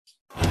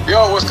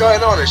Yo, what's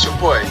going on? It's your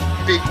boy,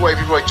 Big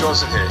Wavy Roy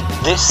Johnson here.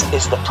 This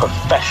is the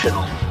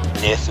professional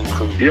Nathan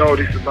Cruz. Yo,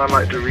 this is Man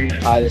Like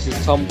Darius. Hi, this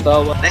is Tom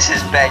Thurber. This is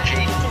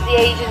Benji. This is the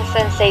Asian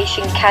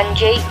sensation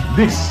Kanji.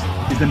 This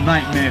is the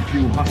Nightmare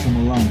Fuel Hassan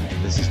Malone.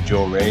 This is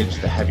Joe Rage,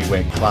 the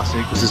heavyweight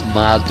classic. This is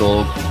Mad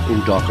Dog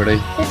O'Doherty.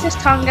 This is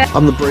Tonga.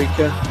 I'm the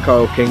Breaker,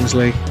 Carl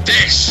Kingsley.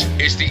 This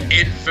is the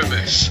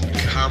infamous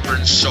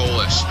Cameron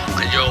Solis,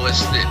 and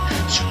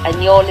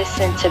you're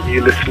listening to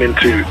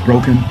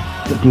Broken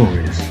but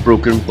Glorious.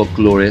 Broken but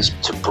Glorious.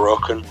 To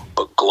Broken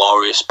but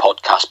Glorious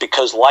podcast,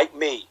 because like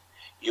me,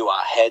 you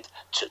are head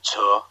to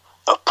toe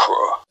a pro.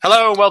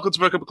 Hello and welcome to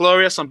Broken but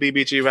Glorious on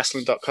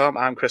bbgwrestling.com.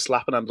 I'm Chris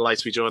Lappin. I'm delighted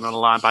to be joined on the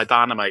line by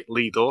Dynamite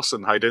Lee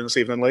Dawson. How you doing this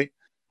evening, Lee?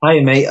 Hi,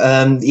 mate.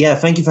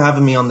 Thank you for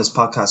having me on this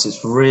podcast.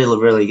 It's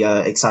really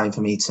exciting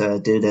for me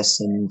to do this.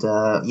 And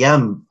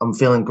I'm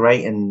feeling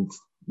great and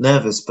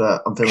nervous,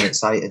 but I'm feeling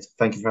excited.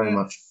 Thank you very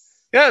much.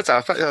 Yeah,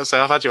 I've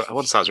had you. I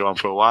wanted to have you on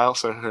for a while.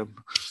 So,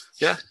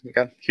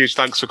 again, huge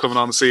thanks for coming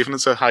on this evening.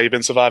 So, how you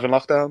been surviving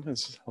lockdown?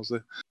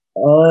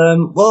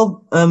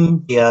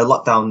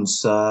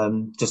 Lockdown's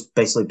just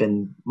basically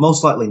been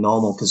most likely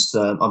normal because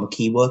I'm a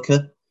key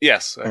worker.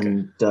 Yes. Okay.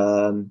 And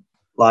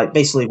what I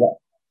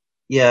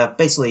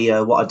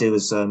do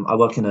is I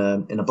work in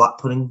a black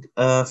pudding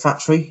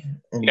factory.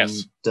 And,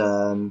 yes.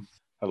 I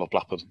love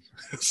black pudding.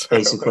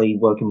 Basically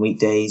working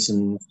weekdays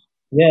and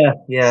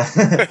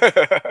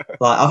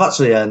I've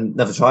actually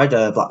never tried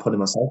black pudding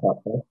myself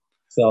actually.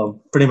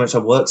 So pretty much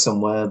I've worked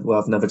somewhere where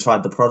I've never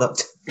tried the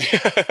product.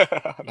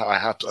 No, I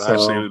have to. I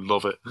absolutely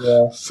love it.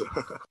 Yeah.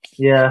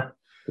 Yeah.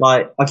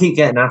 Like I keep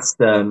getting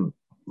asked,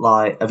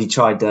 have you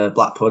tried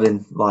black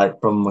pudding? Like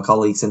from my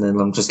colleagues, and then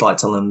I'm just like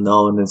telling them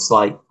no, and it's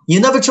like,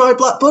 you never tried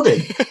black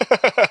pudding?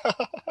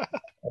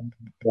 And,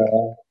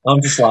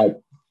 I'm just like,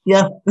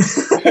 yeah.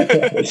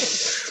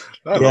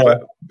 I love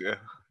it. Yeah.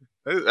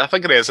 I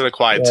think it is an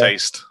acquired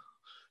taste.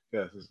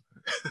 Yeah.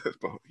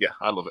 But yeah,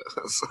 I love it.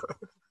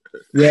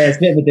 Yeah, it's a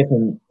bit of a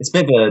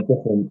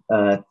different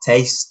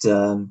taste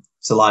to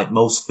like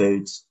most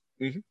foods.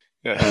 Mm-hmm.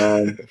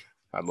 Yeah,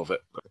 I love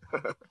it.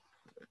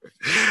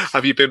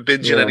 Have you been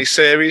binging any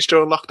series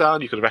during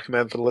lockdown you could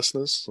recommend for the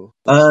listeners?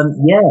 Well,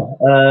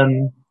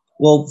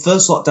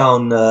 first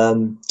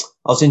lockdown,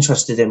 I was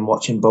interested in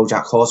watching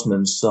BoJack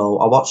Horseman, so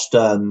I watched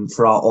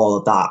throughout all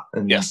of that,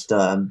 and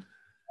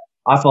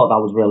I thought that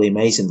was really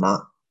amazing.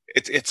 That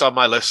it's on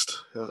my list.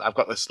 I've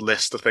got this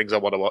list of things I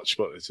want to watch,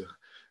 but it's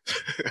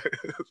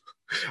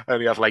I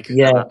only have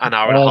an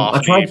hour and a half.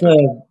 I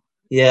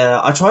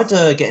tried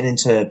to get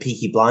into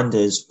Peaky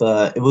Blinders,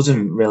 but it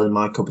wasn't really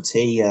my cup of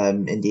tea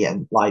in the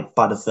end, like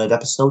by the third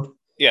episode.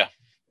 Yeah.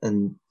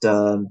 And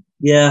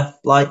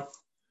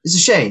it's a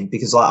shame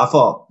because I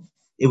thought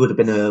it would have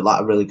been a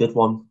really good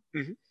one.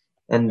 Mm-hmm.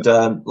 And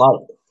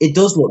it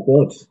does look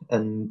good,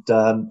 and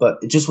but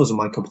it just wasn't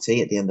my cup of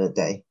tea at the end of the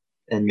day.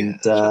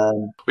 And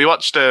we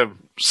watched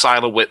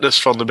Silent Witness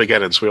from the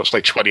beginning, so we watched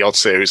 20 odd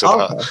series of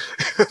that.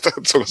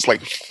 It took us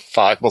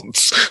 5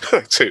 months,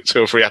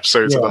 two or three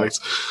episodes a night.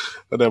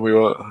 And then we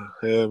were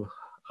I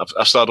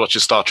started watching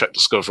Star Trek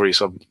Discovery,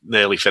 so I'm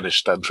nearly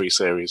finished them 3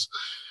 series.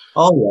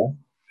 Oh yeah.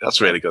 That's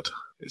really good.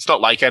 It's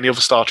not like any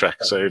other Star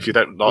Trek, so if you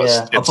don't know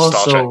into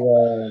Star Trek.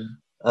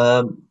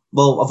 I've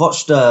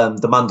watched The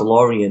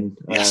Mandalorian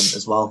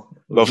as well.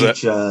 Loved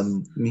it.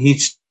 I'm a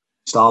huge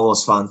Star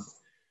Wars fan.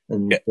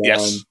 And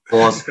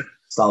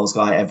Star Wars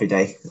guy every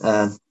day.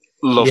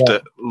 Loved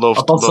it.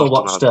 I've also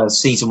watched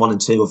season 1 and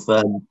 2 of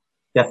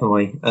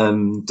definitely,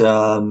 and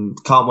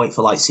can't wait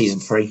for season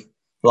 3.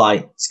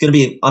 It's gonna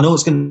be. I know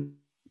it's gonna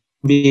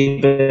be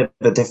a bit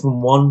of a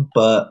different one,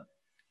 but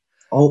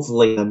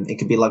hopefully it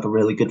could be a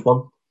really good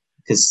one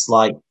because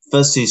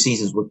first 2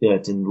 seasons were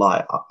good, and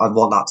I'd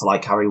want that to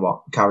carry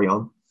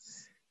on.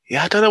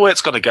 Yeah, I don't know where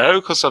it's gonna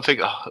go because I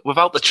think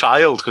without the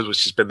child,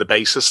 which has been the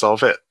basis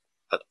of it.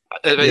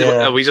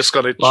 Are we just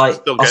going to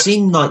I've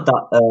seen that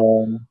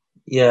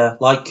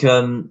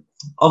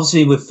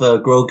obviously with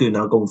Grogu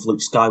now going for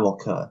Luke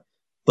Skywalker,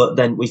 but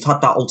then we've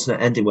had that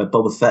alternate ending where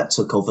Boba Fett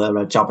took over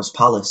Jabba's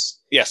palace.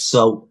 Yes.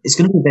 So it's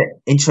going to be a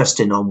bit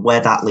interesting on where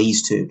that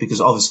leads to,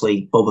 because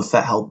obviously Boba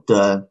Fett helped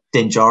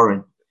Din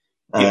Djarin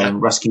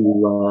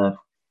rescue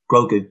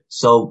Grogu.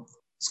 So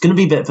it's going to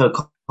be a bit of a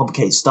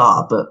complicated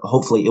start, but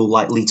hopefully it'll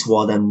lead to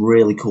one of them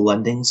really cool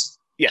endings.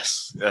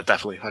 Yes,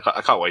 definitely.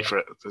 I can't wait for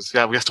it. We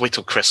have to wait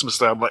till Christmas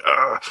now. I'm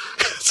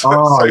it's so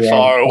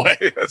far away.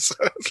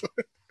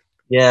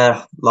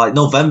 Yeah,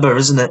 November,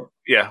 isn't it?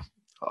 Yeah.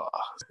 I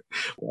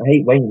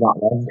hate waiting that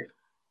long.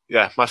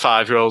 Yeah, my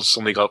 5-year-old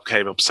suddenly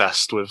became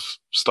obsessed with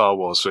Star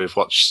Wars. So we've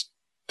watched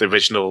the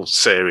original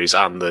series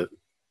and the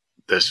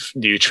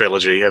new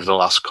trilogy over the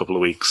last couple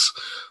of weeks.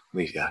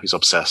 He's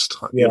obsessed.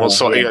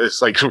 It's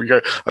I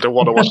don't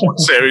want to watch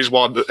series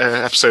 1,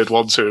 episode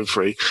 1, 2, and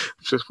 3.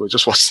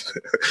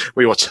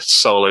 We watched a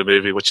Solo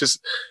movie, which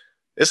isn't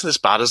as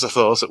bad as I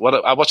thought. When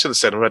I watched it in the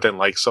cinema, I didn't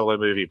like Solo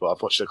movie, but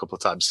I've watched it a couple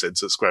of times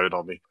since. It's grown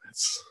on me.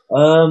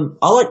 I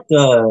liked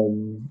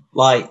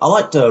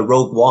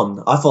Rogue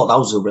One. I thought that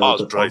was a really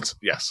good one.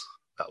 Yes,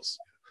 that was.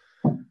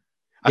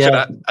 I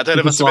don't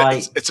know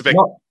if it's a bit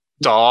not,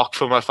 dark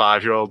for my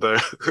 5-year-old though.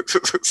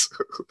 Because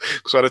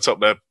when it's up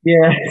there,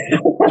 yeah,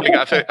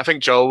 I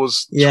think Joel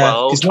was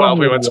 12 when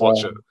we went to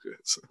watch it.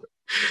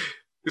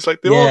 It's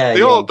like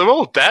they're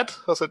all dead.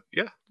 I said,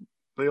 yeah,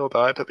 they all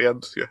died at the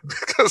end. Yeah,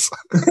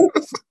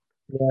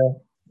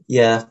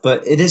 yeah,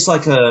 but it is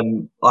like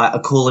a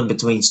cool in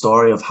between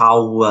story of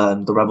how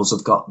the rebels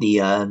have got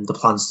the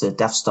plans to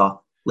Death Star,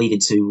 leading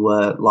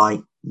to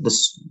like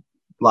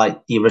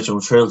the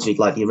original trilogy,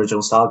 like the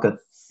original saga.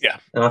 Yeah,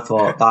 and I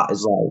thought that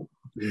is like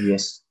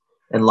genius.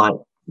 And like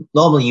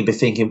normally you'd be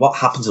thinking, what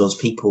happened to those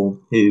people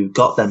who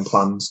got them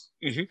plans?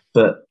 Mm-hmm.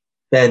 But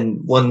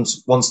then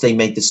once they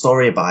made the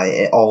story about it,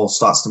 it all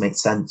starts to make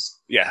sense.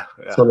 Yeah.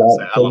 So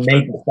like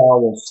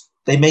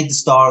they made the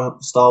Star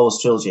Wars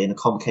trilogy in a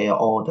complicated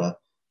order,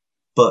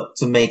 but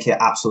to make it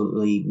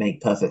absolutely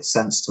make perfect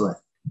sense to it.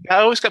 I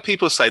always get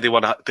people say they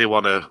want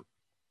a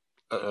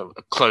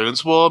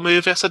Clones War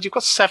movie. I said, you've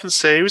got 7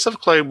 series of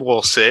Clone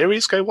War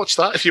series. Go watch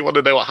that if you want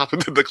to know what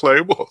happened in the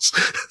Clone Wars.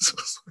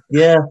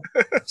 Yeah,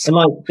 and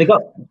like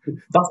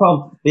that's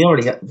how they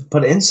already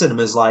put it in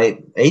cinemas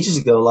like ages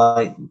ago,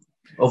 like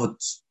over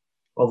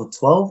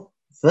 12,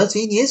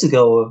 13 years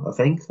ago, I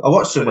think. I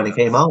watched it when it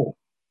came out.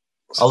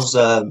 I was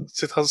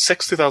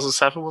 2006,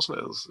 2007, wasn't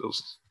it? It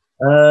was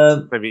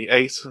maybe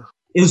 8.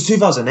 It was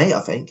 2008, I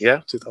think.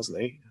 Yeah,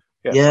 2008.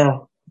 Yeah.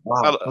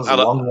 Wow, that was a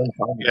long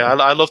time. Yeah,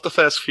 I loved the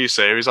first few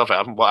series of it. I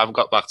haven't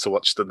got back to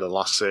watch the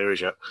last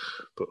series yet,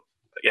 but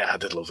yeah, I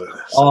did love it.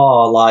 So.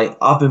 Oh, like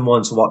I've been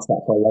wanting to watch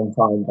that for a long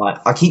time. Like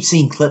I keep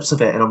seeing clips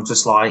of it, and I'm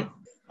just like,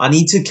 I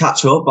need to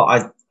catch up, but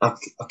I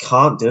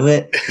can't do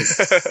it.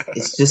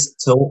 It's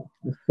just so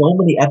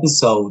many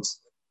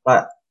episodes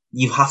that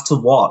you have to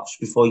watch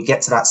before you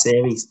get to that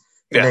series,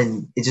 and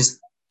then it just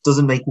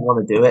doesn't make you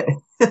want to do it.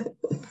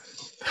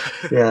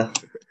 Yeah.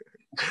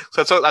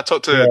 So I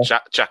talked to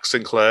Jack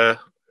Sinclair,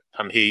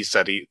 and he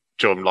said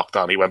during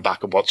lockdown he went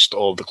back and watched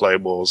all the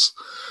Clone Wars.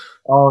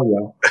 Oh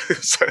yeah.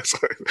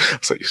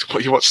 so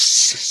you watched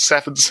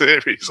 7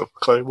 series of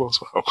Clone Wars?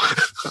 Wow.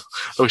 I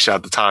wish I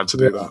had the time to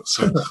do that.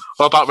 So,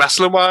 what about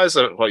wrestling wise?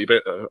 Are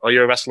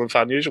you a wrestling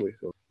fan usually?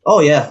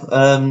 Oh yeah.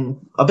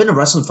 I've been a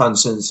wrestling fan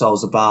since I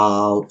was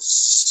about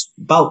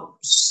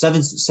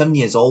 7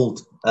 years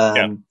old.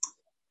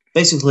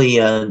 Basically,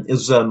 it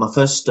was my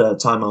first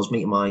time I was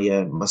meeting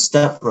my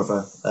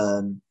stepbrother,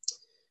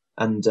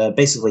 and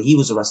basically he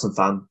was a wrestling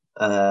fan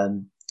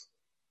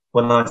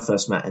when I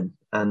first met him,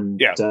 and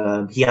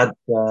he had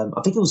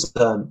I think it was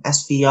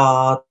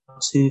SVR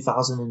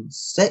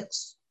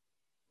 2006.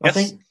 I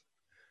think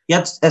he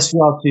had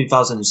SVR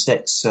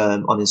 2006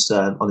 on his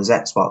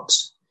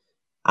Xbox,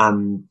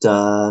 and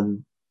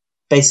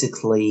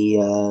basically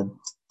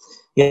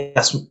he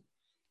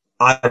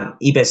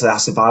basically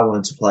asked if I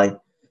wanted to play.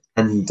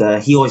 And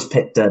he always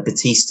picked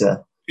Batista,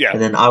 and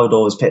then I would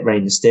always pick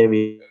Rey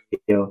Mysterio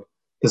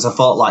because I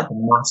thought like the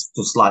mask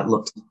just like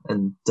looked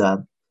and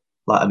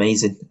like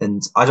amazing.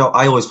 And I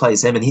always play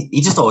as him, and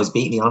he just always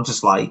beat me. I'm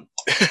just like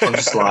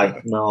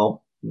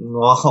no,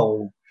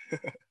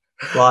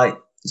 like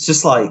it's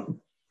just like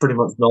pretty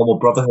much normal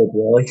brotherhood,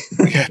 really.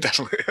 Yeah,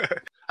 definitely.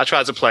 I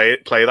tried to play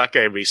that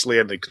game recently,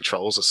 and the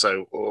controls are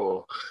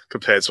so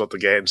compared to what the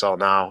games are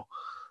now.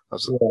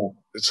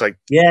 It's like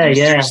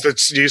use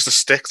the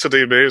stick to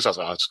do moves. I was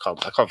like,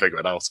 I can't figure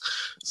it out.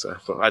 So,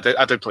 but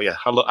I did play. Yeah,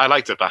 I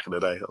liked it back in the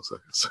day. Also.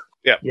 So,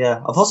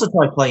 yeah. I've also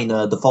tried playing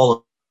the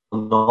Fallen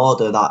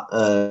Order,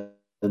 that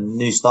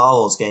new Star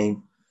Wars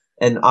game,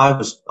 and I'm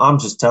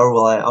just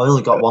terrible. I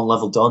only got one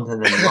level done,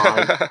 and then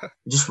I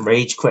just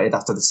rage quitted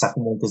after the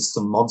second one because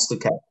some monster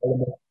kept killing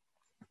me.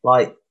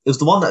 Like it was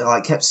the one that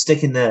like kept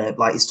sticking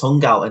like his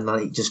tongue out and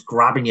like just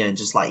grabbing you and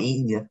just like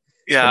eating you.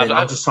 Yeah,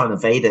 I'm just trying to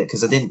evade it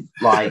because I didn't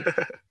like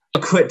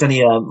equip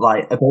any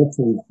like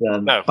abilities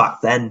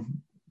back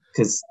then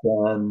because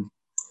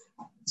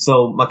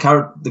so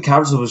the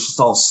character was just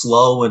all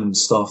slow and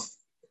stuff,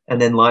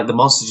 and then like the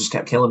monster just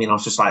kept killing me, and I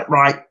was just like,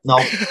 right, no,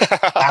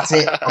 that's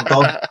it, I'm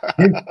done.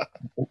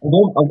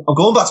 I'm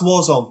going back to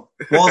Warzone.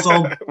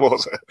 Warzone.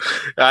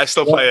 Yeah, I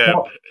still play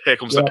Here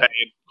Comes the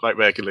Pain quite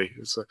regularly.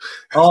 So.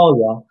 Oh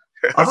yeah.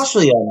 I've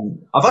actually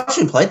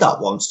played that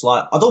once.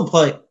 Like I've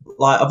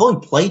only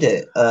played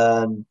it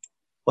when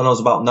I was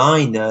about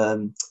 9,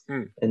 and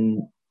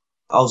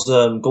I was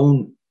on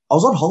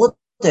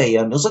holiday.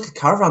 It was like a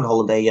caravan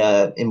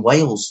holiday in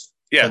Wales.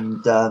 Yeah.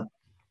 And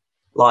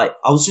like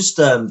I was just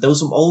there was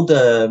some old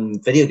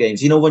video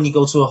games. You know when you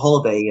go to a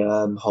holiday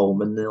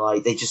home and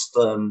they just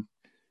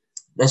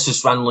there's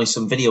just randomly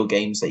some video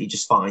games that you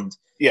just find.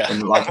 Yeah.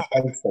 And like a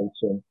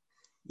PlayStation.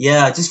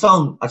 Yeah, I just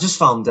found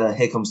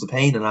Here Comes the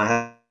Pain, and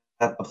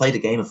I played a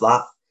game of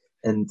that,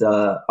 and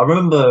I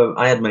remember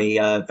I had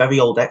my very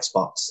old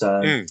Xbox.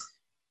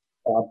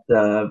 At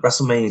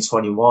WrestleMania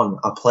 21,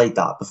 I played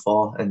that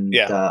before, and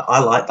I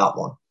liked that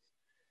one.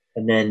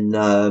 And then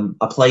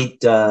I played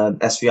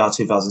SVR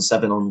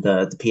 2007 on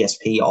the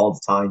PSP all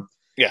the time.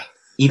 Yeah.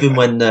 Even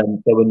when there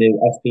were new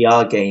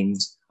SVR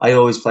games, I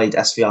always played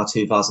SVR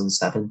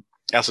 2007.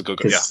 That's a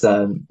good one. Yeah.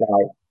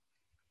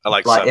 I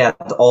like that. Yeah,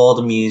 all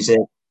the music.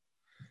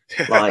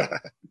 Like,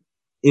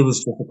 it was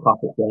just a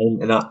classic game,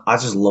 and I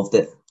just loved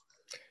it.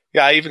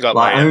 Yeah, I even got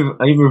like, I even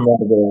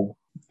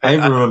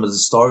remember the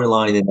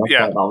storyline, and I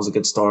thought that was a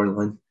good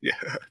storyline. Yeah,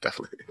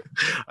 definitely.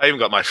 I even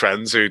got my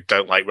friends who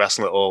don't like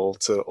wrestling at all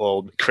to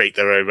all create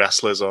their own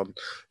wrestlers on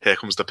Here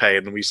Comes the Pain,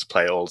 and we used to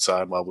play it all the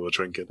time while we were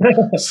drinking.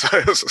 So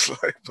it was just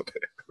like...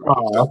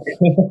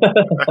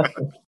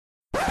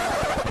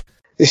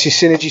 This is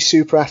Synergy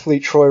Super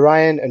Athlete Troy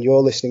Ryan, and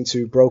you're listening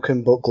to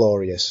Broken But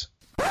Glorious.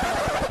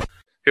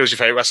 Who was your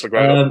favourite wrestler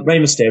growing up? Rey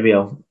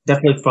Mysterio.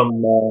 Definitely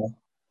from...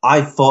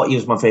 I thought he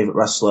was my favourite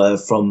wrestler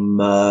from...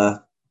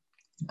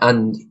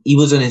 and he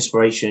was an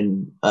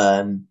inspiration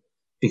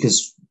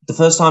because the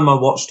first time I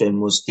watched him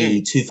was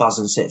the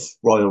 2006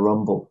 Royal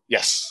Rumble.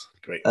 Yes,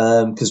 great.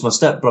 Because my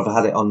stepbrother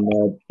had it on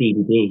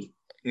DVD.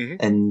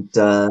 And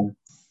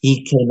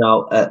he came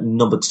out at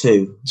number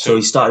 2. So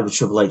he started with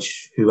Triple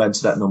H, who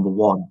entered at number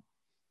 1.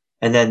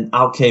 And then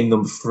out came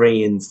number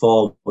 3 and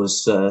 4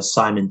 was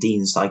Simon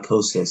Dean,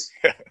 Psychosis.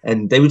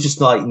 And they would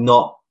just like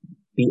not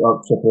beat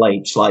up Triple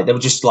H. Like they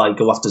would just like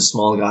go after the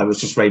small guy,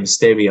 which was Rey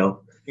Mysterio.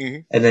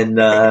 And then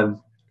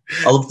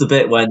I love the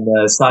bit when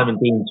Simon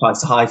Dean tries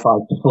to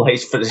high-five Triple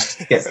H but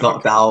just gets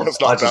knocked out.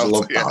 I just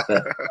love that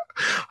bit.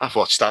 I've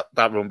watched that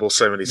Rumble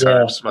so many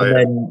times.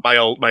 My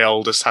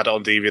oldest had it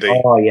on DVD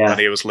when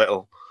he was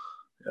little.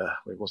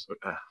 Because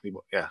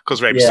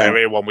Rey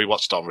Mysterio one we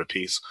watched on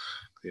repeat.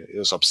 He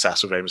was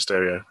obsessed with Rey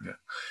Mysterio. Yeah.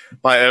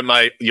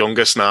 My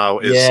youngest now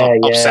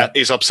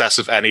is obsessed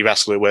with any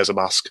wrestler who wears a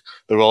mask.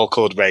 They're all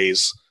called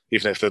Rays,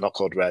 even if they're not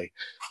called Ray.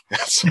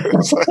 Like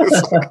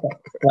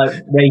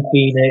Ray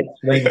Phoenix,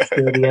 Rey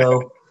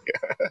Mysterio.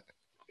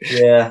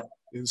 Yeah.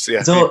 Even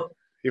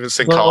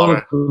Sin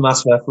Cara.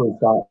 Mass wrestlers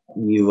that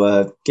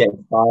you get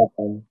inspired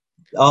from.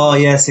 Oh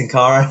yeah, Sin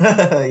Cara.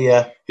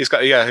 Yeah. He's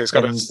got. I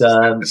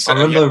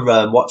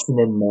remember watching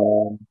him.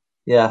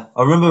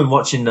 I remember him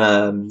watching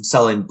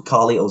selling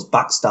Carlito's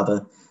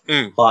Backstabber.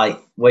 Like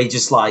where he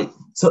just like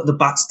took the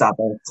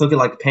backstabber, took it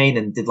like pain,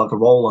 and did like a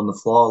roll on the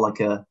floor, like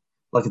a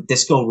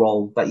disco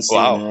roll that you see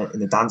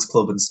in a dance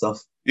club and stuff.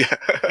 Yeah.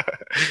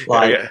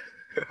 Like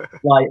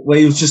where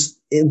he was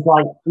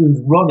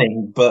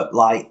running, but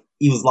like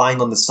he was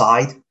lying on the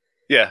side.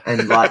 Yeah.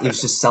 And like he was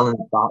just selling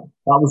it back.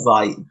 That was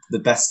like the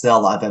best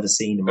sell I've ever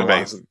seen in my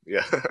life.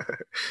 Yeah.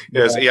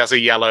 He has a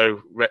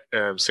yellow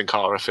Sin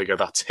Cara figure.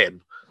 That's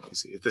him.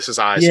 This is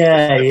eyes.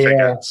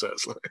 Figure, so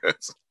it's like,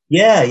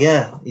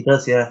 yeah, he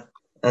does. Yeah.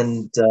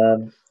 And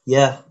so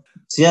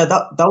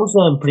that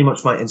was pretty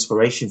much my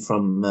inspiration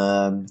from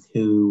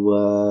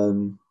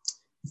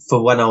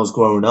for when I was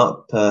growing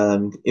up.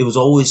 It was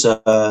always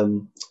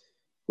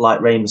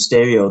like Rey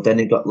Mysterio. Then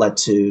it got led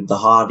to the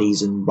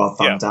Hardys and Rob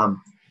Van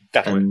Dam.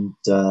 Definitely.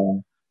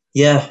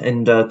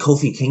 And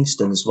Kofi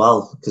Kingston as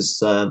well,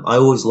 because I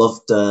always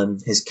loved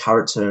his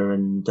character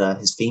and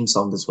his theme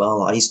song as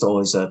well. I used to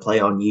always play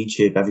it on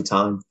YouTube every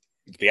time.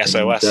 The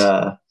SOS.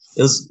 And,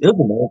 it was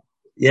amazing.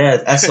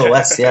 Yeah,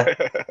 SOS. Yeah, it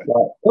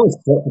was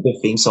such a good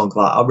theme song.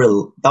 Like,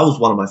 that was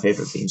one of my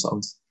favorite theme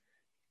songs.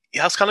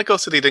 Yeah, I was kind of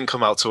gutted he didn't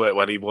come out to it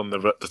when he won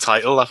the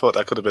title. I thought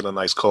that could have been a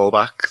nice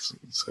callback.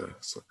 So.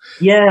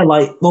 Yeah,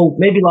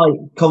 maybe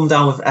come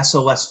down with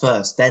SOS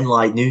first, then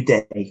like New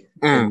Day,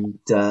 and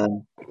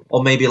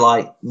or maybe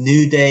like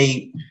New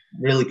Day,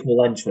 really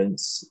cool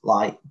entrance,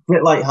 like a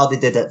bit like how they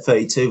did at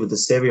 32 with the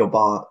cereal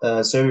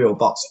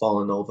box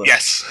falling over.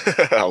 Yes,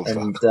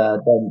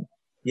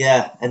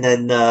 and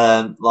then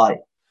like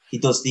he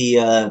does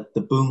the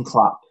boom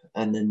clap,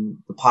 and then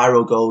the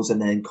pyro goes,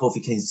 and then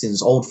Kofi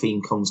Kingston's old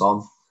theme comes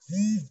on.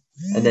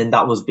 And then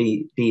that was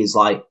be his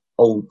like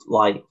old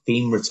like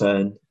theme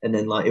return, and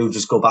then like it would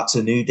just go back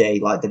to New Day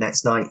like the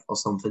next night or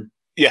something.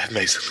 Yeah,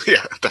 amazing.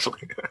 Yeah,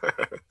 definitely.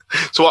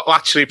 So what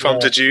actually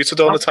prompted you to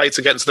don the tights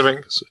to get into the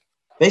ring?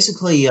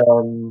 Basically, I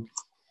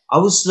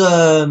was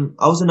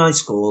in high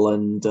school,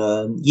 and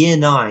year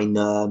 9,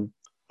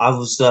 I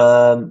was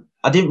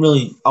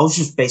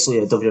just basically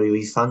a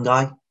WWE fan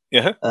guy.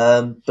 Yeah.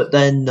 But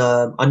then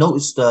I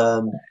noticed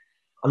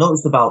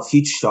about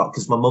Future Shock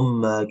because my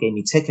mum gave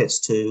me tickets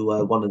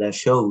to one of their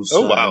shows.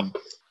 Oh wow!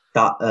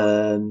 That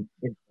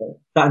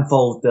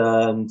involved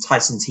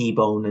Tyson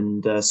T-Bone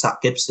and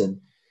Zach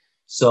Gibson.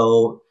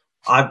 So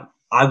I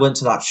went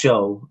to that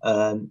show.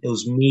 It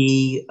was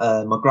me,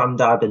 my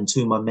granddad, and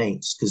 2 of my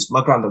mates, because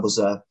my granddad was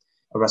a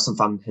wrestling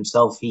fan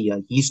himself. He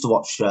used to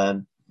watch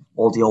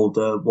all the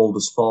older World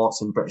of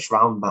Sports and British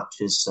Round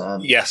matches.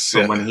 From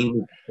when he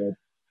was a kid.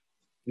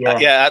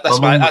 Yeah, that's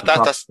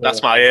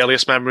my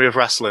earliest memory of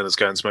wrestling, is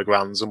going to my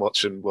grand's and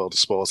watching World of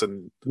Sport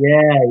in the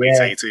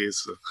late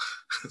 80s.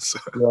 So.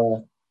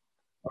 Yeah.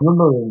 I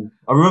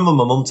remember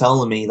my mum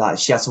telling me that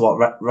she had to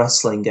watch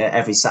wrestling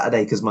every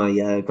Saturday because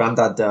my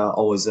granddad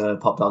always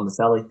popped on the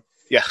telly.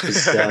 Yeah,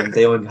 because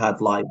they only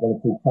had like 1 or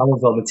 2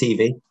 channels on the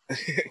TV.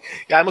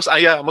 I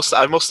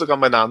must have gone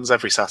my nan's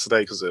every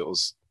Saturday because it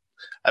was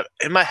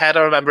in my head.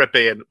 I remember it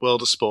being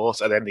World of Sport,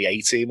 and then the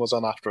A-Team was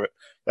on after it.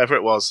 Whatever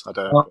it was, I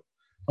don't know.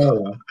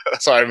 Oh,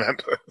 that's what I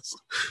remember.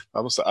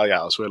 I was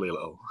really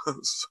little.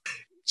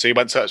 So you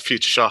went to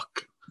Future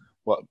Shock.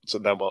 what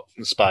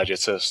inspired you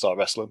to start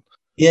wrestling?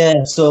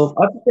 Yeah, so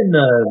I've been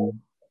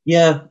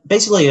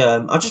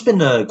I've just been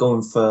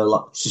going for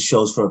lots of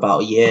shows for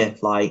about a year,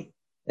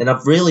 and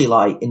I've really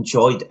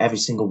enjoyed every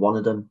single one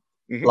of them.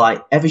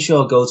 Mm-hmm. Every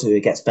show I go to,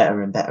 it gets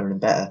better and better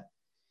and better.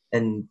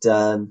 And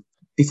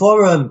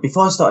before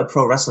I started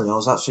pro wrestling, I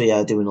was actually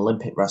doing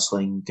Olympic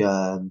wrestling.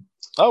 Oh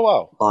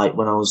wow!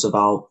 When I was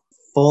about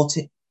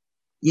 40.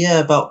 Yeah,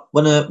 about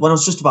when I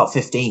was just about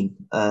 15.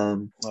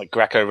 Like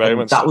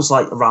Greco-Roman. That was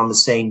around the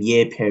same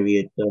year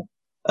period.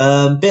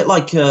 Bit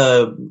like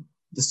the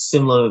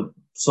similar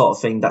sort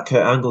of thing that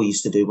Kurt Angle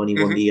used to do when he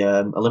won the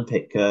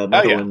Olympic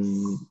medal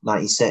in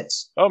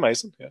 '96. Oh,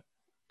 amazing! Yeah.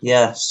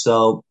 Yeah.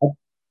 So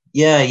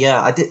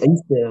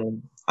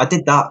I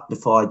did that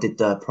before I did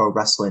pro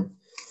wrestling,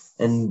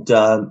 and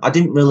I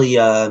didn't really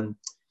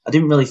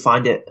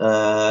find it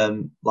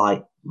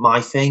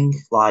my thing.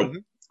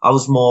 I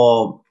was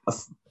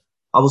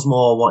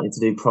more wanting to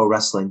do pro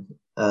wrestling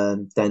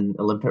than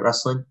Olympic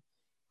wrestling,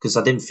 because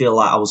I didn't feel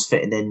like I was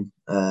fitting in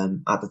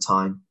at the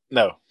time.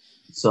 No.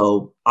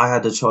 So I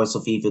had a choice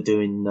of either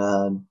doing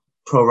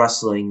pro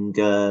wrestling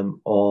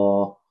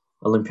or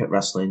Olympic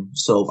wrestling.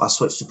 So I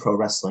switched to pro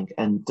wrestling.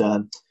 And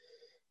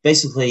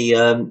basically,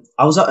 I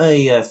was at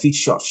a Future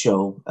Shock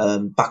show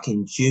back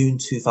in June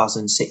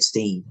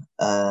 2016.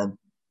 And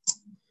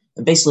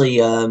basically,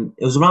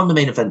 it was around the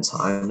main event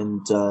time.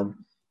 And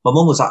my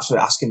mum was actually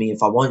asking me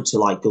if I wanted to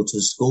go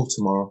to school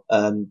tomorrow.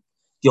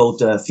 The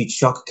old Future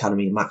Shock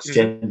Academy in Max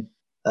Gym.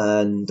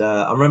 And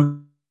I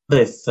remember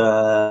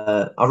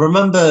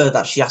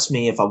that she asked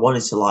me if I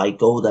wanted to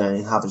go there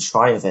and have a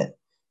try of it,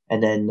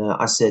 and then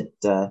I said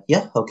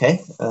yeah,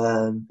 okay,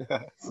 and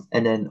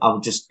then I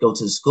would just go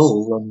to the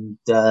school,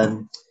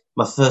 and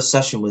my first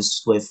session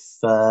was with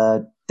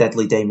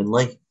Deadly Damon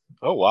Lee.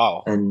 Oh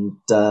wow! And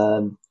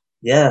I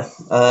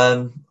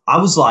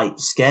was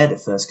scared at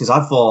first, because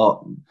I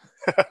thought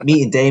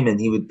meeting Damon,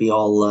 he would be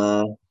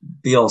all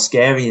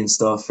scary and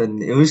stuff,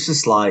 and it was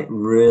just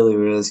really,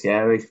 really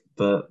scary,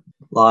 but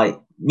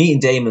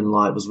meeting Damon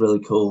was really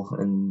cool,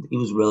 and he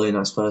was really a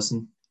nice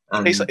person.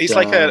 And he's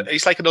like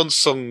an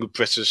unsung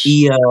British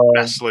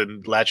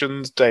wrestling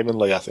legend, Damon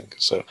Lee, I think.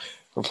 So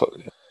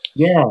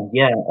yeah,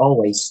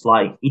 always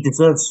he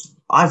deserves.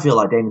 I feel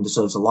like Damon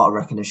deserves a lot of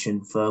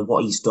recognition for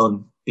what he's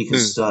done,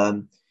 because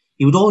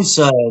he would always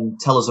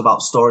tell us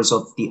about stories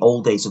of the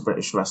old days of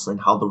British wrestling,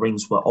 how the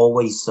rings were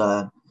always,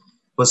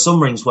 where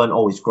some rings weren't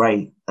always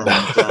great, and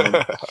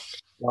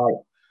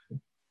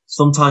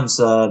sometimes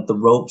the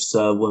ropes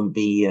wouldn't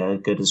be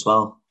good as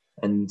well,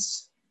 and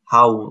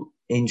how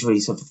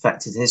injuries have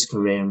affected his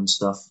career and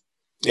stuff.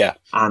 Yeah.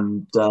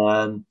 And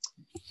I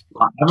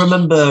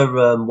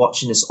remember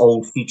watching this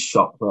old Future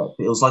Shock, but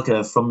it was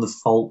a From the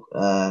Fault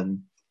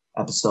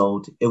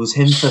episode. It was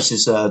him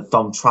versus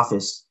Dom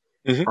Travis.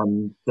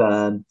 And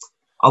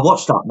I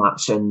watched that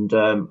match, and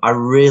I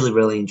really,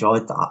 really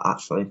enjoyed that,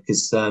 actually,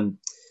 because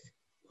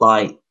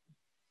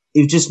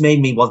it just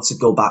made me want to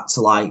go back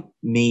to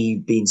me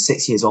being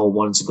 6 years old,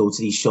 wanting to go to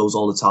these shows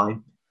all the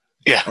time.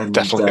 Yeah, and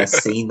definitely.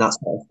 Seeing that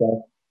sort of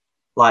stuff.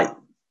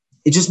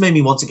 It just made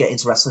me want to get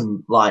into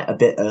wrestling a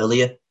bit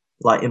earlier,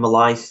 in my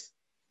life,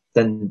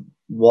 than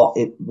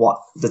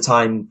the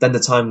time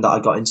that I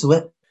got into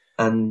it.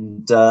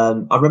 And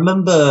I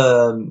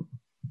remember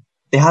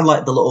they had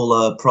the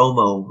little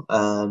promo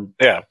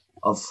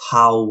of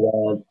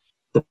how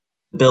the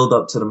build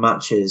up to the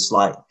matches,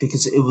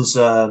 because it was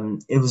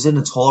in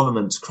a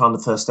tournament to crown the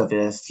first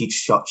ever Future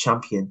Shock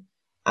champion.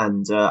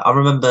 And I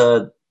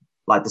remember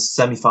the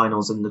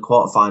semi-finals and the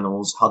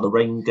quarterfinals, how the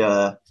ring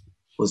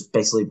was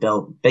basically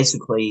built.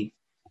 Basically,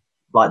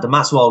 the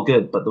mats were all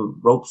good, but the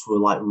ropes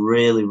were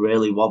really,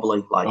 really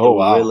wobbly. They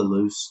were really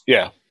loose.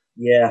 Yeah.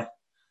 Yeah.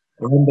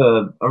 I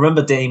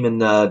remember Damon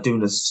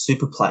doing a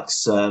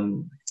superplex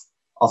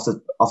off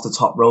the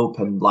top rope,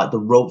 and the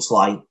ropes,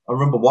 I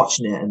remember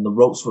watching it, and the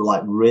ropes were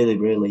really,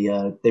 really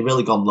they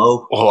really gone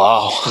low. Oh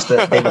wow. Because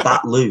they were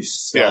that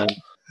loose. Yeah.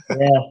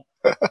 Yeah.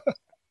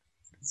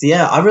 So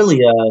yeah, I really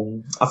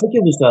I think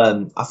it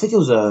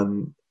was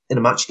in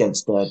a match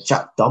against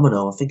Jack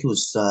Domino. I think it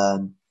was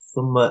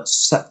from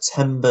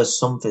September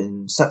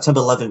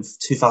 11th,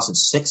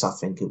 2006. I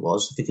think it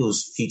was. I think it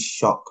was Future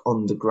Shock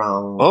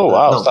Underground. Oh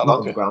wow, no, not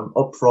Underground.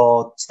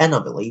 Uproar 10, I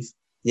believe.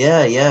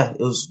 Yeah.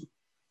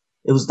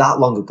 It was that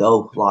long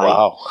ago.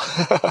 Wow.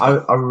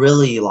 I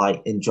really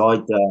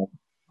enjoyed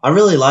I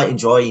really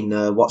enjoying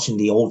watching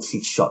the old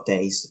Future Shock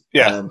days.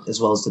 Yeah.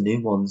 As well as the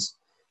new ones,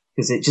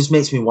 because it just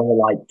makes me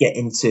want to get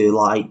into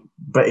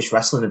British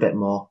wrestling a bit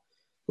more,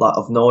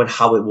 of knowing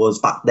how it was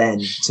back then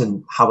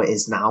to how it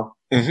is now.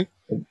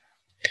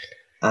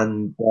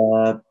 And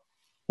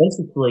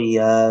basically,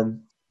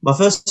 my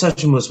first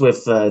session was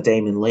with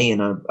Damon Lee,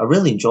 and I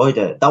really enjoyed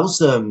it. That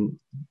was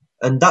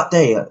and that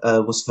day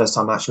was the first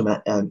time I actually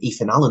met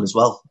Ethan Allen as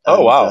well.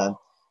 Oh wow!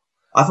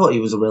 I thought he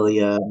was a really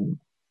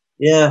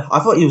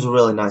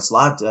nice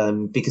lad,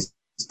 because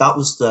that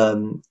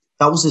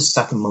was his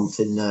second month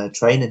in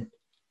training.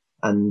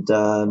 And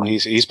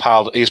he's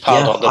piled on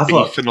the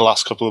beef in the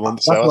last couple of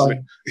months, hasn't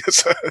he?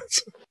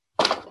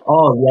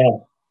 Oh yeah.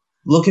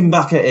 Looking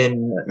back at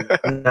him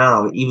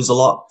now, he was a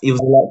lot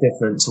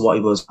different to what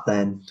he was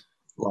then.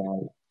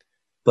 Like,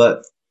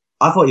 but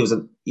I thought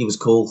he was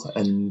cool,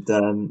 and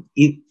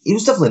he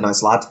was definitely a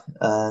nice lad,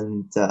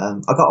 and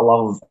I got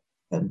along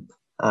with him,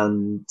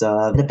 and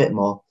a bit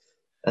more.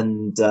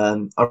 And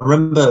I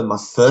remember my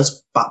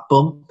first back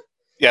bump.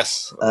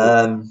 Yes.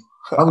 I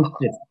was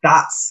just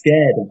that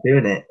scared of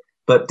doing it,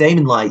 but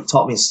Damon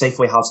taught me a safe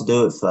way how to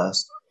do it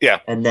first. Yeah.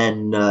 And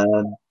then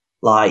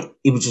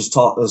he would just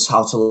taught us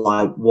how to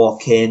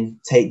walk in,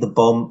 take the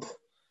bump,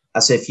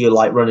 as if you're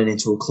running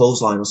into a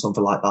clothesline or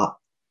something like that.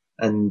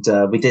 And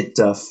we did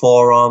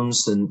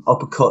forearms and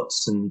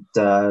uppercuts and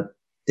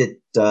did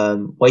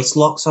waist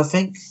locks, I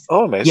think.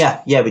 Oh, amazing!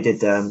 Yeah, we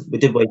did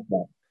waist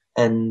locks,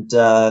 and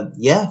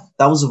that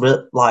was a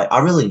real I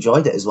really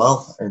enjoyed it as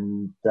well,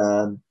 and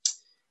it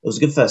was a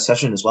good first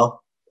session as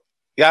well.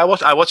 Yeah,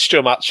 I watched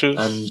your match with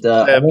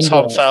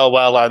Tom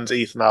Farewell and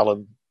Ethan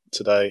Allen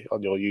today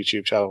on your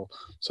YouTube channel,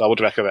 so I would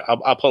recommend.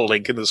 I'll put a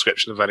link in the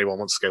description if anyone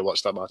wants to go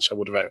watch that match. I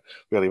would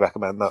really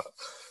recommend that.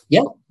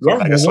 Yeah,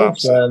 really appreciate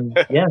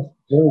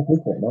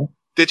it, man.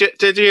 Did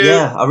you?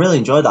 Yeah, I really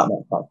enjoyed that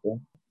match. Actually.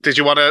 Did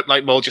you want to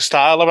mold your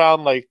style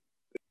around Rey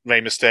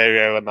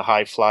Mysterio and the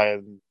high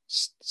flying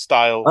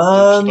style,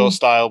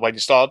 style when you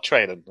started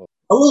training? A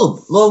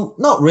little, well,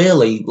 not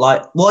really.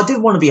 I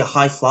did want to be a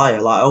high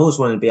flyer. I always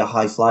wanted to be a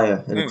high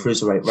flyer and a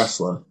cruiserweight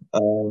wrestler.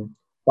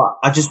 But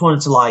I just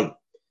wanted to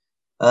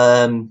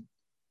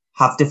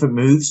have different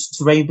moves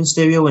to Rey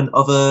Mysterio and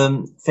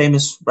other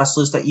famous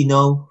wrestlers that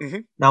now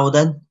and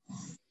then.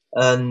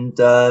 And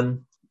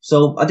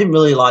so I didn't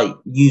really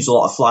use a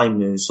lot of flying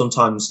moves.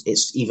 Sometimes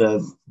it's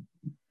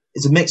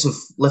a mix of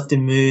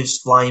lifting moves,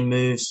 flying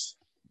moves,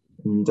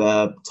 and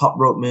top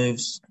rope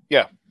moves.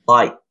 Yeah,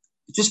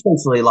 just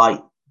basically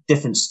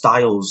different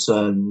styles.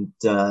 And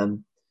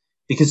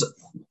because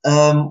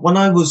when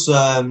I was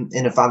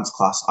in advanced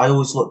class, I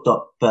always looked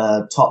up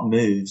top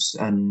moves,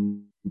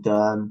 and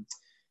I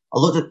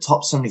looked at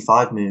top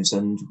 75 moves,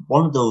 and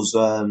one of those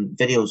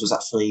videos was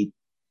actually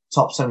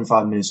top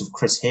 75 moves of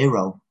Chris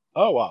Hero.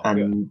 Oh wow!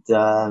 And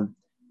I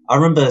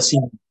remember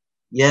seeing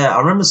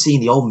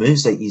the old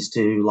moves that he used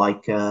to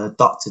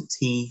Dr.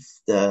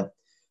 Teeth, that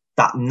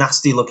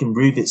nasty looking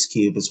Rubik's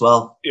Cube as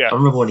well. Yeah, I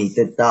remember when he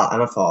did that,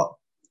 and I thought,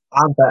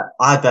 I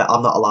bet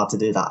I'm not allowed to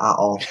do that at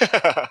all,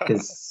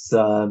 because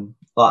I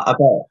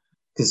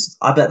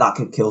bet that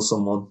could kill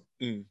someone.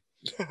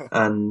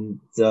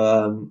 And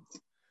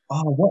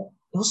what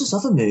was this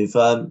other move?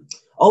 It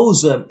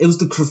was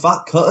the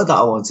cravat cutter that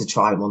I wanted to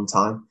try one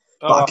time,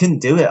 but I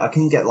couldn't do it. I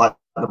couldn't get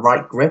the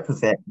right grip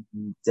of it.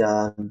 And,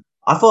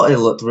 I thought it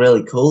looked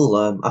really cool.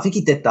 I think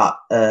he did that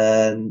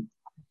in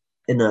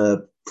a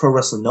Pro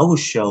Wrestling Noah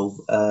show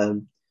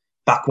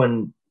back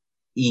when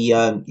he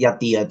had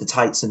the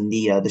tights and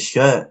the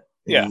shirt.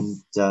 Yeah.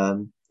 And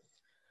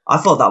I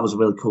thought that was a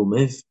really cool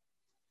move.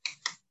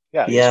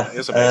 Yeah, it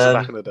was amazing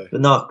back in the day.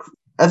 But no,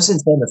 ever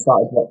since then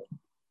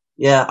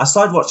I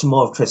started watching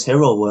more of Chris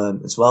Hero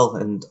as well,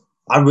 and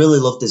I really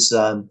loved his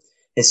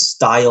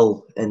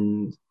style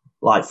and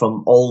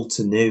from old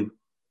to new.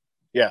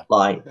 Yeah,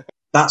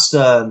 that's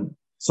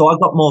so I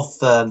got more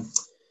of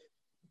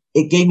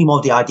it gave me more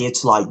of the idea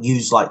to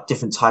use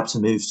different types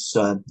of moves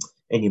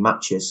in your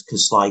matches,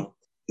 because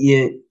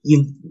you're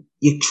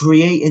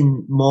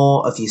creating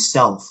more of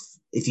yourself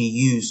if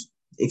you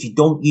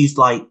don't use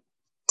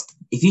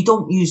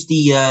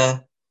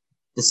the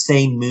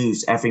same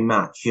moves every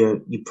match.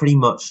 You're pretty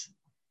much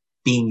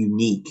being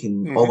unique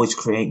and always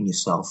creating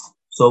yourself.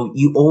 So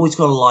you always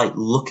got to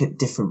look at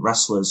different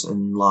wrestlers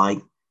and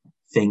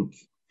think,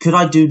 could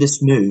I do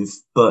this move?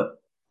 But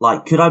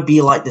could I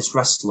be like this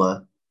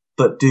wrestler,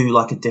 but do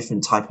a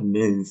different type of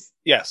move?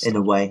 Yes, in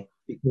a way.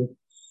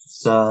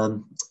 Because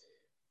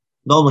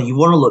normally you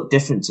want to look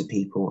different to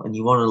people, and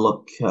you want to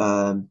look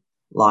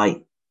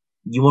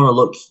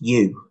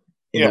you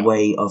in a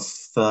way of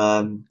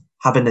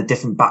having a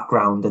different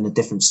background and a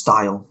different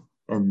style.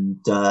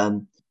 And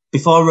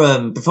before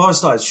I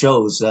started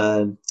shows,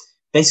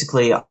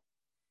 basically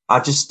I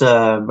just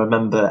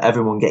remember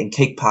everyone getting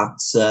kick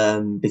pads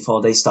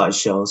before they started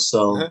shows.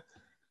 So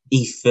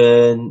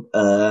Ethan,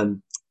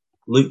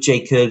 Luke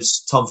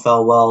Jacobs, Tom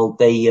Farewell,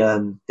 they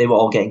were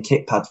all getting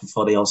kick pads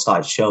before they all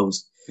started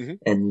shows.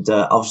 And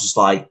I was just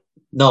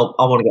no,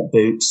 I want to get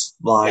boots.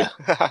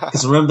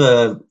 Because I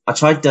remember I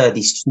tried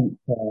these cheap.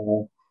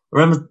 I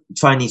remember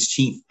trying these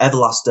cheap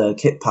Everlast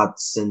kick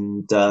pads,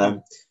 and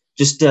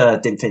just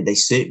didn't think they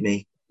suit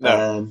me.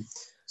 No.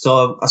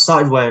 So I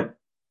started wearing.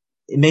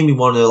 It made me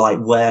want to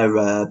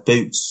wear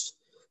boots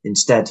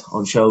instead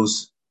on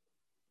shows.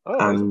 Oh,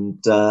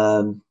 and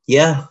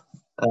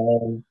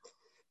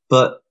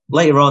but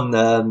later on,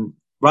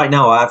 right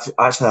now I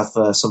actually have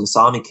some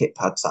Asami kick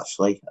pads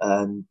actually,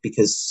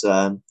 because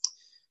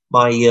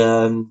my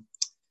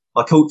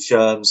coach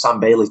Sam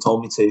Bailey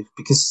told me to,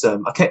 because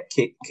I kept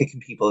kicking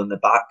people in the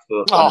back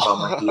when I was on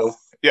my heel.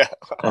 Yeah,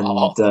 and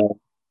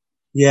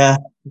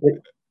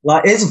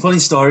here's a funny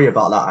story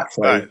about that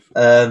actually.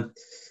 Right.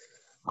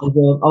 I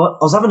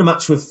was having a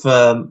match with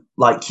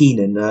like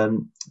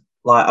Keenan.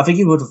 Like I think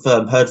you would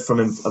have heard from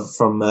him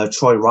from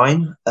Troy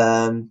Ryan.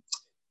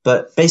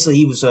 But basically,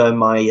 he was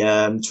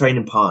my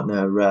training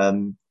partner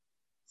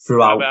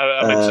throughout.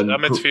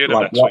 I'm interviewing him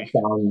next week.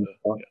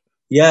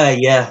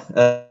 Yeah.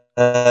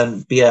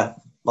 But yeah,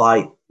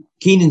 like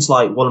Keenan's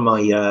like one of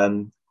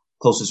my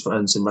closest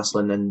friends in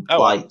wrestling, and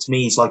to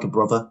me, he's like a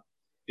brother.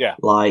 Yeah,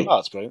 like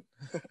that's brilliant.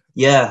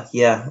 yeah,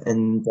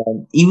 and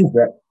he was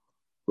there.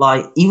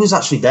 Like he was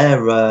actually there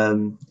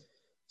to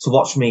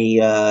watch me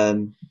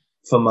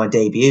for my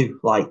debut.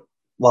 Like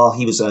while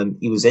he was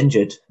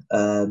injured,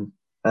 and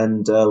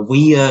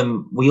we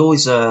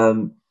always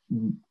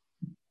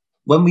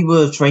when we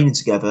were training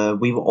together,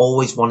 we were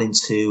always wanting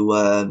to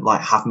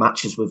like have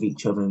matches with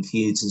each other and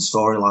feuds and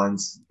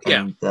storylines.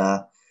 Yeah.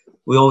 And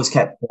we always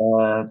kept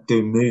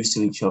doing moves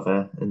to each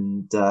other,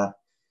 and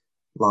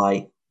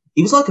like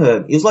he was like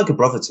a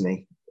brother to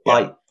me. Yeah.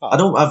 Like I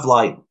don't have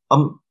like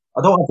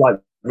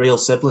real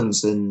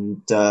siblings,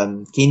 and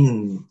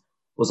Keenan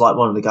was like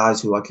one of the guys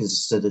who I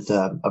considered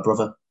a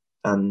brother,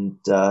 and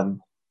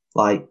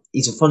like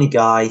he's a funny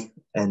guy,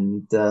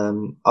 and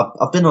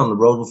I've been on the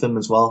road with him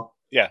as well.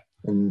 Yeah,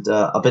 and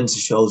I've been to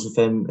shows with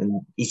him,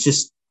 and he's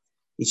just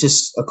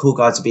a cool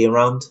guy to be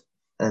around,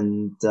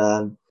 and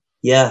so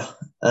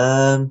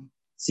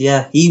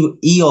yeah,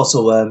 he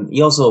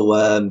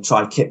also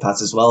tried kit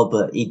pads as well,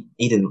 but he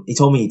didn't. He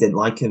told me he didn't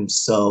like him,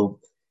 so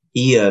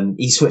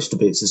he switched to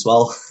boots as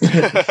well.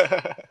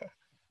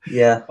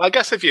 Yeah, I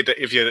guess if your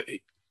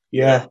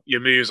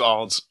moves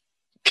aren't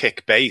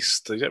kick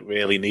based, you don't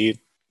really need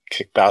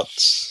kick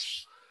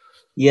pads.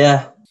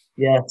 Yeah.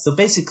 So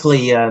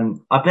basically, I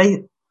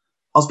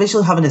was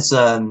basically having this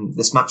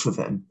match with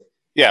him.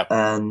 Yeah,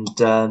 and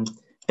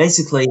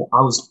basically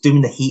I was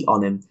doing the heat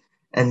on him,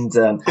 and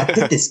I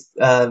did this.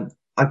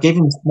 I gave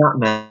him a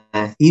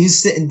snapmare. He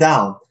was sitting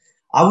down.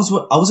 I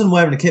wasn't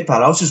wearing a kit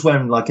pad. I was just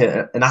wearing like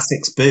an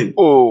Asics boot.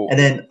 Ooh. And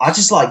then I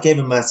just like gave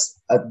him a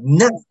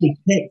nasty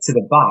kick to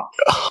the back.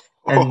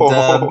 And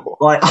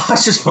like I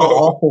just felt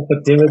awful for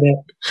doing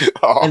it.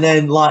 And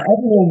then like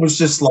everyone was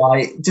just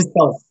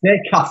felt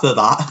sick after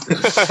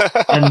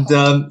that. And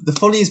the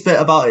funniest bit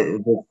about it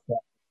was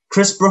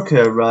Chris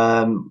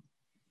Brooker.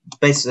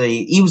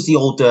 Basically, he was the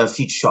old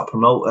Future Shot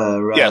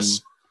promoter.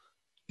 Yes.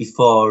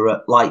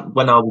 Before, like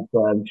when I was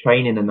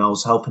training and I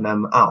was helping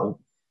them out,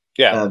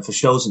 for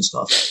shows and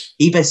stuff,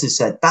 he basically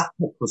said that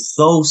kick was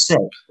so sick.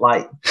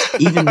 Like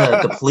even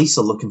the police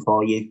are looking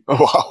for you.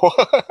 Wow!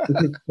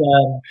 Because,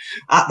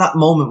 at that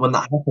moment when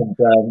that happened,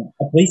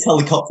 a police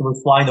helicopter was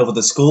flying over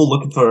the school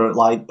looking for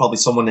like probably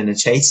someone in a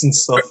chase and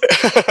stuff,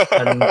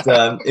 and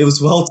it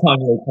was well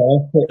timed,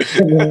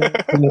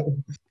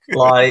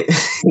 like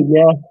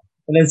yeah.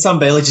 And then Sam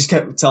Bailey just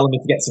kept telling me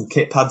to get some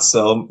kit pads,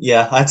 so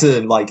yeah, I had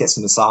to like get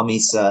some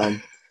Asamis,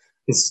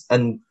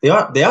 and they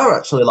are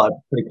actually like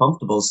pretty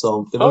comfortable,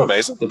 so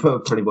amazing. They're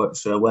pretty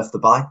much worth the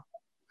buy.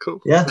 Cool.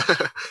 Yeah.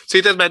 So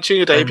you did mention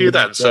your debut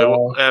then.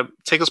 So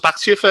take us back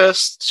to your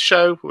first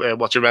show.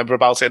 What do you remember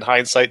about it in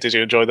hindsight? Did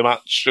you enjoy the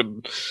match?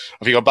 And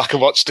have you gone back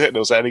and watched it? And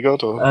was it any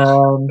good? Or? I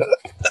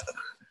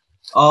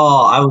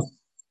was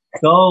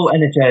so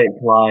energetic,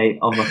 like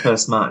on my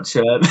first match.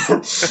 A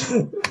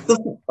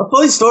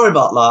funny story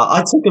about that. I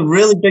took a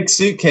really big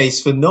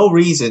suitcase for no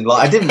reason.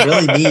 Like I didn't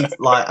really need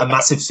like a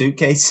massive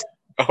suitcase.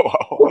 Oh,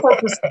 wow.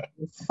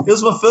 It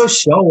was my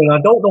first show, and I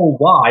don't know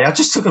why. I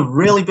just took a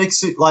really big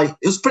suit. Like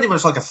it was pretty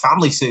much like a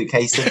family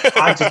suitcase, and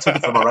I just took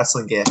it for my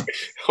wrestling gear.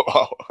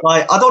 Wow.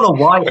 Like I don't know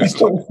why.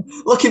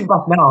 Looking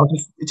back now,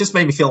 it just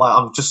made me feel like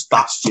I'm just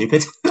that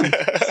stupid.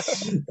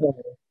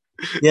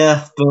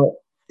 Yeah, but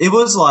it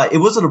was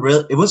a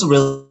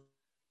really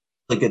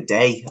good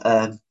day,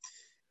 and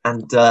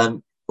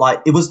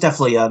like it was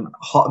definitely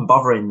hot and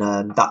bothering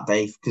that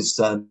day because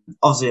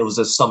obviously it was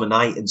a summer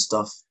night and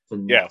stuff,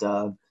 and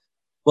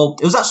well,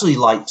 it was actually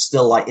like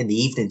still like in the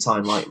evening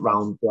time, like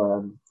round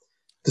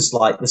because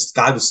like the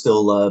sky was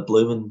still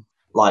blue and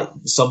like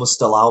the sun was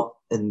still out,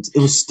 and it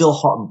was still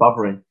hot and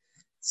bothering.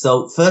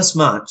 So first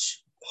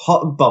match,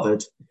 hot and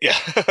bothered,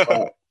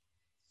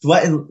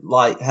 sweating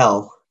like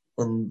hell,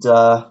 and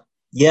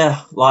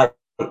yeah, like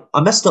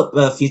I messed up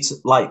a few.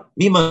 Like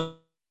me and my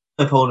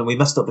opponent, we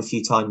messed up a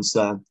few times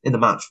in the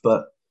match,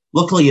 but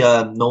luckily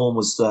no one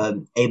was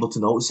able to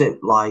notice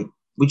it. Like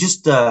we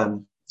just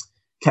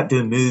kept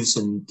doing moves,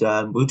 and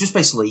we were just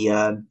basically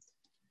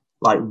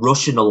like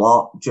rushing a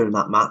lot during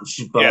that match.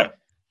 But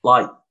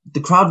like the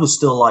crowd was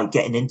still like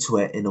getting into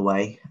it in a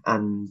way,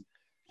 and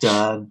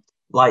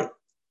like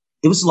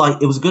it was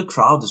a good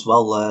crowd as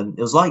well. It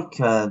was like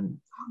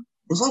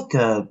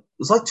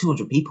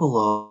 200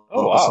 people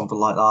or something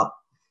like that.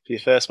 For your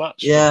first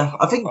match? Yeah,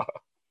 I think.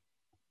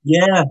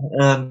 Yeah,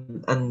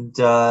 and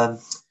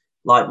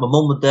like my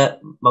mum,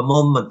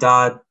 my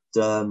dad,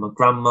 my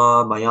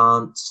grandma, my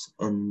aunt,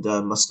 and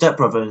my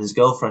stepbrother and his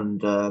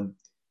girlfriend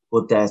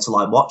were there to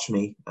like watch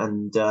me,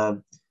 and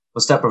my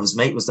stepbrother's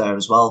mate was there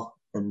as well,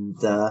 and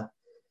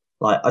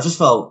like I just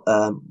felt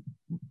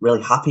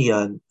really happy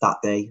that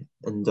day,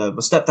 and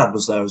my stepdad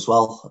was there as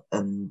well,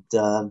 and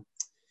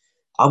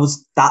I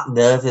was that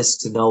nervous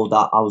to know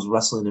that I was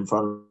wrestling in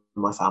front of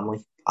my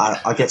family.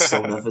 I get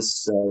so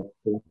nervous.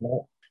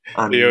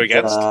 And, you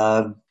against?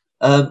 I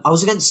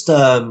was against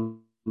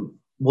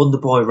Wonder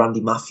Boy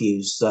Randy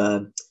Matthews.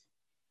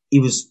 He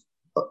was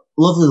a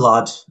lovely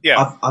lad.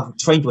 Yeah. I've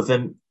trained with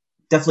him.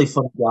 Definitely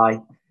fun guy.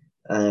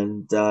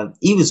 And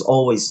he was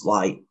always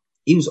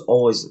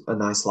a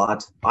nice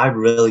lad. I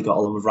really got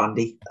along with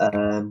Randy.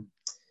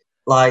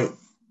 Like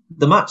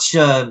the match,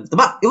 it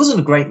wasn't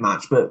a great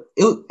match, but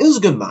it was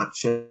a good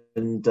match.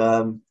 And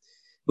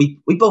we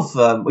both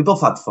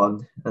had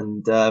fun.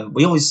 And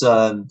we always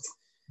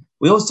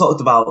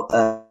talked about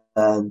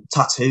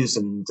tattoos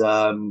and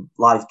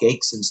live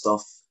gigs and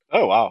stuff.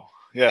 Oh wow!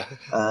 Yeah.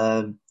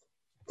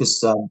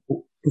 Because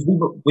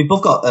we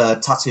both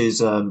got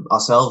tattoos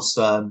ourselves.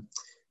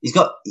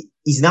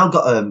 He's now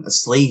got a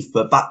sleeve,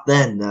 but back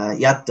then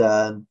he had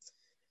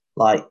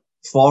like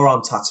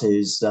forearm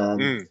tattoos,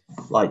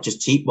 like just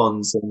cheap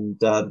ones, and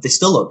they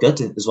still look good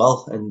as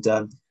well. And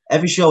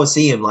every show I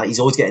see him, like he's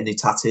always getting new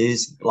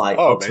tattoos, like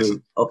up to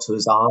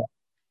his arm.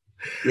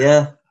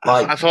 Yeah,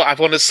 like I've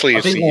wanted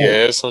sleeves for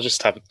years. I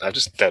just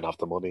don't have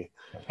the money.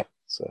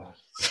 So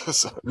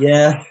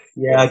yeah,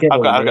 I get.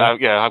 I've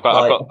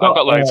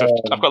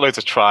got loads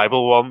of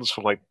tribal ones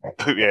from like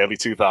the early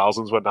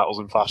 2000s when that was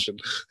in fashion.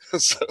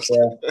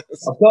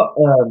 I've got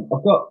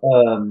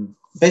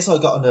basically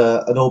I got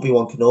an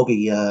Obi-Wan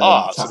Kenobi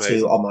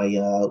tattoo on my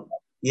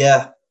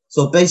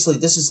So basically,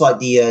 this is like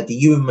the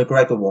Ewan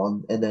McGregor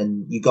one, and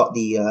then you got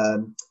the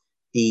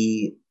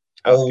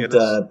old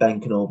Ben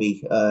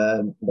Kenobi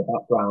in the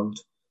background.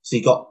 So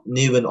you got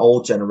new and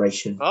old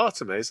generation. Oh,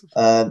 that's amazing.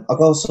 I've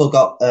also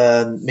got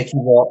Mickey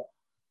Rourke.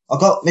 I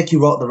got Mickey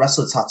Rourke, the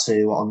wrestler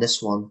tattoo on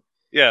this one.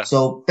 Yeah.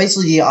 So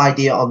basically, the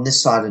idea on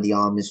this side of the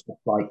arm is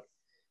like,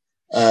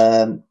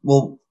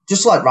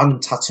 just like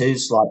random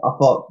tattoos. Like I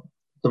thought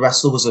the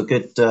wrestler was a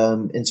good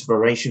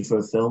inspiration for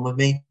a film with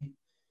me.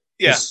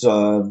 Yeah.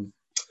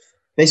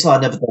 Basically,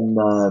 I'd never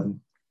done.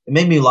 It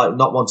made me like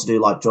not want to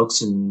do like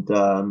drugs and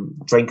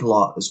drink a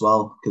lot as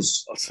well,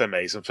 because it's an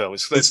amazing film.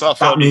 It's not a that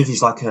film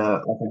movie's like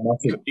a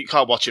massive. You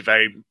can't watch it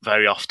very,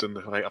 very often.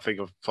 I think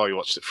I've probably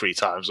watched it 3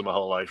 times in my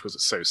whole life because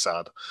it's so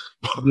sad.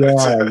 But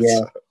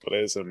it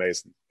is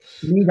amazing.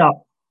 To me, that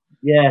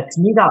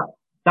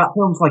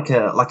film's like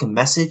a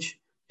message,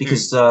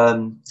 because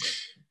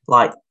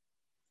like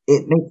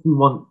it makes you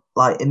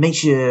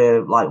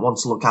want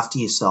to look after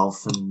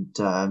yourself, and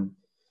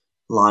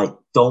like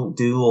don't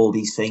do all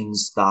these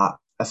things that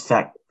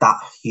affect that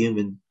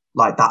human,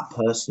 like that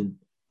person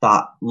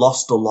that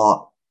lost a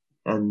lot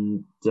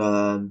and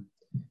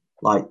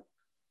like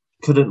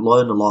couldn't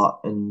learn a lot,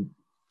 and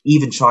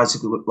even tried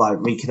to like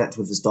reconnect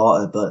with his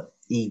daughter, but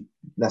he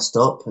messed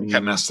up, and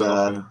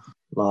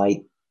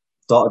like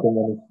daughter didn't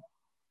want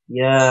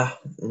to,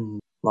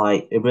 and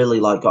like it really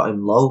like got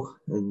him low,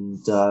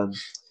 and so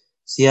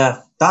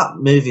yeah, that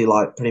movie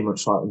like pretty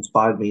much like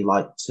inspired me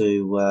like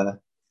to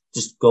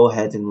just go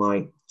ahead and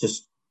like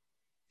just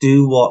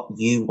do what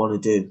you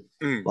want to do.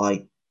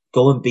 Like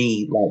go and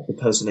be like the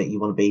person that you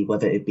want to be,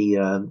 whether it be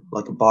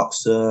like a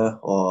boxer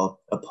or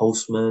a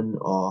postman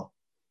or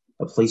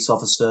a police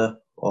officer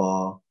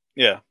or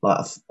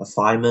like a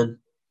fireman.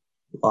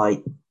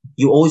 Like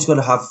you always got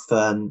to have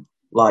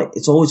like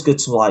it's always good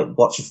to like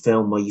watch a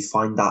film where you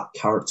find that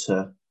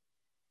character,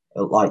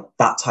 like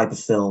that type of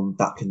film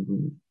that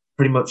can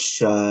pretty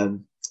much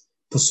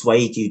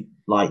persuade you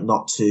like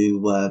not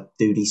to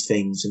do these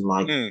things and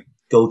like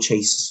go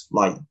chase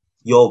like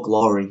your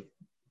glory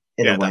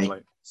in a way.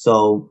 Definitely.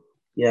 So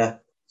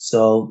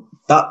so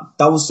that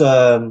was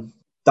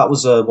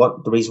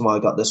what the reason why I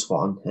got this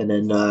one, and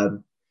then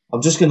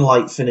I'm just gonna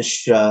like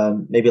finish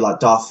maybe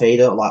like Darth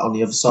Vader like on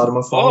the other side of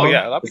my phone. Oh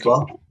yeah, that'd be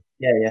cool. Well.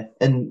 Yeah,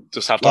 and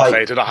just have Darth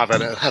Vader, not have a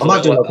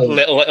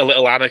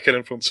little Anakin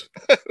in front.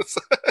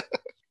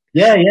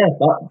 Yeah,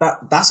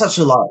 that's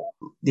actually like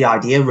the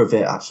idea of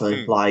it.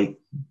 Actually, like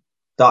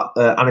that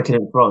Anakin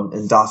in front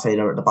and Darth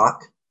Vader at the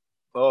back.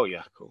 Oh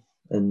yeah, cool.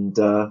 And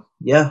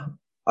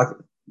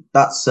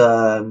that's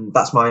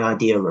my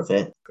idea of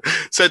it.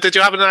 So, did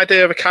you have an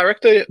idea of a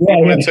character you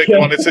wanted to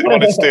go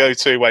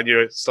to when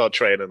you started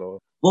training, or?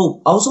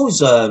 Well, I was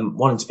always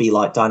wanting to be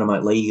like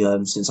Dynamite Lee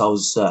since I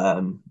was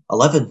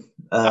 11.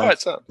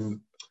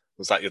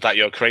 Was that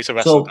your creative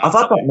wrestling? So I've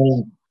had that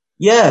name.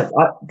 Yeah,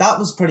 that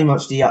was pretty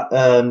much the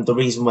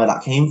reason where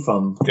that came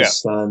from.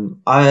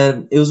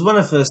 It was when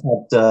I first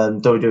had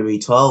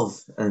WWE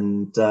 12,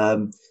 and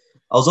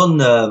I was on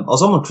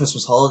my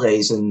Christmas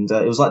holidays, and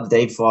it was like the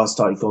day before I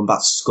started going back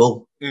to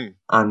school.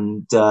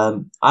 And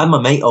I had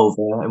my mate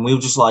over, and we were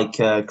just like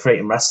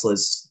creating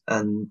wrestlers,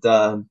 and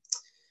I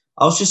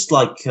was just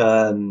like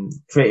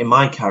creating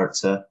my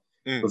character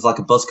with like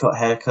a buzz cut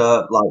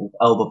haircut, like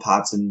elbow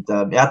pads, and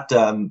it had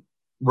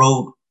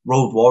Road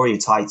Warrior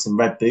tights and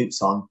red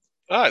boots on.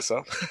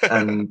 So.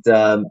 And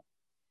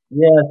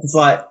it's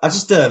like I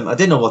just I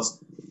didn't know what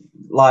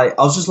like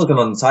I was just looking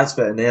on the tights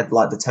bit, and they had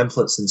like the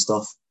templates and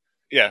stuff.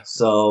 Yeah.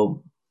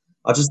 So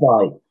I just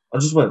found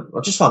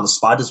the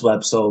spider's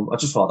web, so I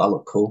just thought that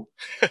looked cool.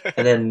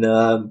 And then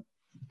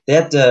they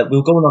had we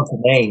were going on to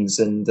names,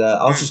 and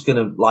I was just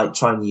gonna like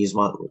try and use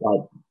my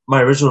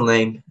original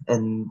name,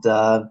 and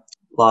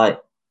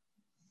like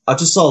I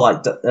just saw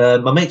like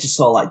my mate just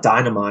saw like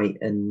Dynamite,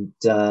 and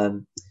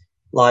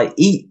like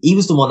he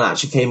was the one that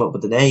actually came up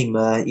with the name.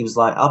 He was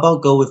like, "How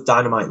about go with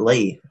Dynamite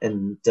Lee?"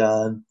 And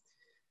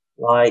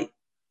like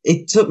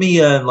it took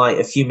me like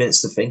a few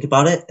minutes to think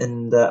about it,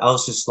 and I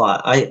was just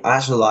like, I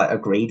actually like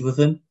agreed with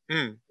him,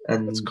 and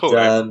that's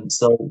cool,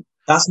 so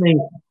that's name.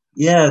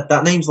 Yeah,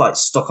 that name's like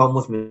stuck on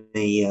with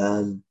me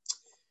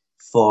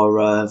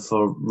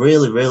for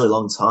really really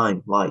long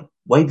time, like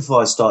way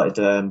before I started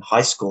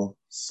high school.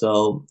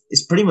 So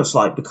it's pretty much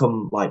like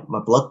become like my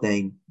blood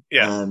name.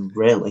 Yeah.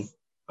 Really.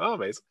 Oh,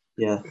 amazing.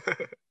 Yeah.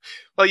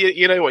 Well,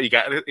 you know what you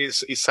get.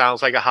 It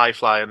sounds like a high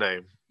flyer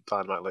name,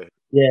 Dynamite Lee.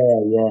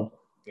 Yeah.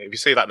 If you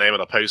see that name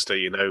on a poster,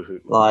 you know who.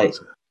 Like,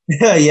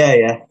 yeah.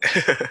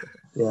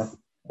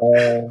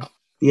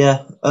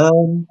 Yeah.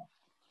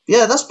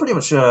 Yeah, that's pretty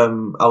much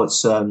how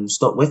it's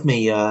stuck with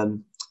me.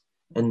 And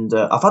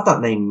I've had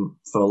that name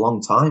for a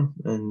long time,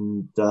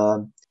 and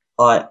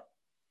like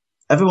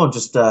everyone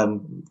just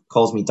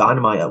calls me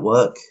Dynamite at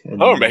work.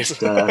 And, amazing!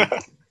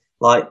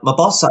 Like my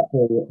boss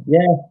actually,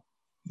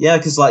 yeah,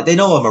 because like they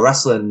know I'm a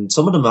wrestler, and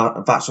some of them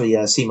have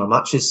actually seen my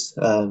matches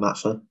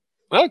actually.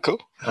 Oh,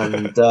 cool!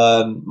 And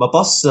my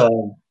boss,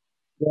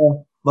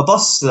 my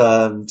boss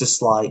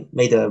just like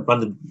made a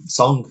random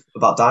song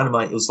about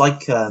Dynamite. It was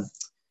like.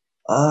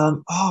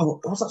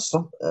 What was that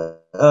song?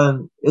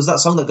 It was that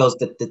song that goes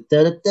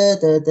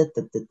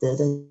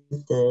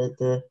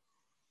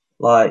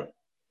like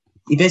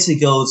he basically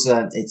goes,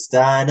 "It's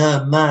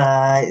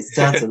dynamite, it's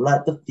time to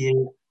light the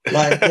fuse,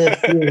 light the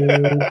fuse,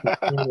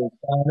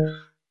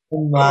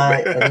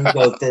 dynamite," and he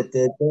goes,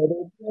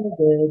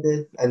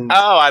 and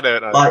I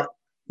don't know. Like,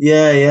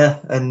 yeah,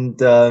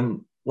 and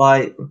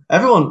like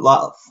everyone,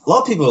 like a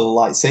lot of people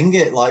like sing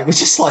it, like we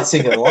just like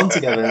sing it along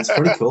together, and it's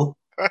pretty cool.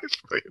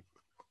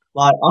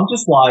 Like I'm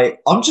just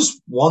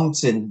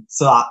wanting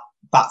that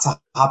to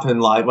happen.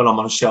 Like when I'm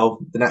on a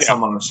show, the next time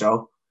I'm on a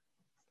show,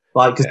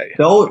 like because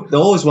they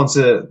always want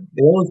to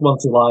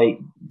like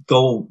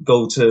go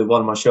to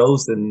one of my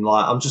shows, and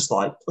like I'm just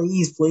like,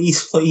 please,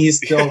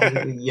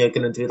 you're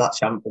gonna do that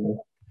chant for me.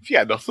 If you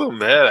had nothing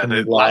there, and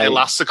it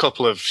lasts a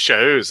couple of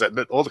shows, and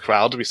all the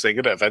crowd will be singing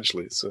it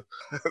eventually. So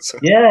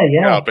yeah,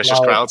 how ambitious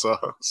crowds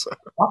are. So.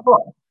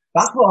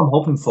 That's what I'm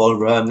hoping for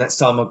next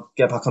time I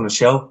get back on a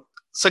show.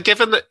 So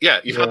given that,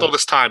 you've had all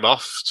this time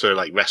off to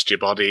like rest your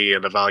body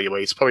and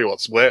evaluate probably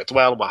what's worked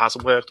well and what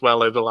hasn't worked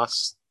well over the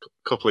last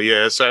couple of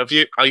years. So are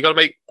you going to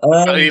make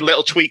any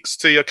little tweaks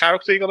to your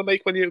character you're going to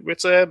make when you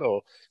return,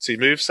 or to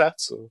your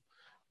movesets?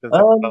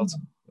 Well,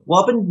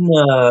 I've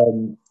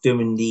been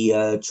doing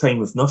the Train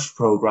with Nush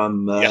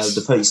program,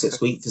 the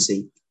 36-week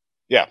physique.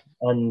 Yeah.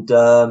 And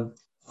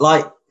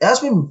like it has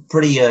been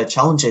pretty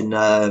challenging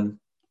to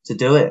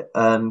do it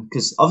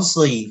because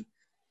obviously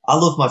I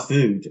love my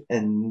food,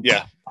 and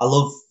I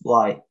love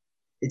like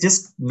it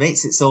just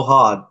makes it so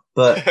hard.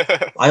 But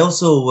I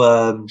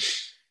also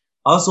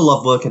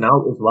love working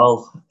out as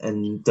well,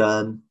 and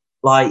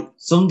like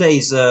some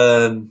days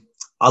I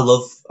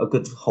love a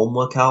good home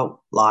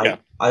workout. Like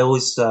I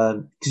always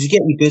because you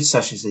get your good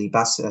sessions and your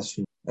bad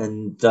sessions,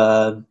 and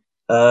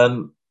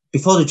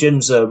before the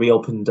gyms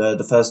reopened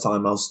the first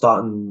time, I was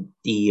starting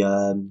the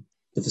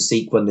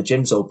physique when the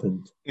gyms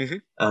opened,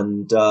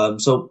 and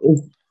so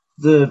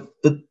the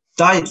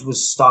diet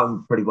was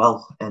starting pretty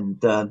well,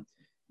 and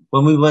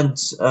when we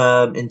went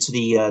into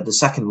the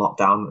second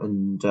lockdown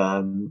and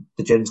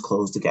the gyms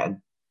closed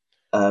again,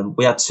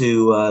 we had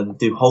to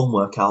do home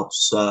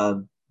workouts.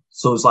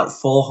 So it was like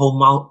 4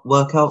 home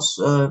workouts.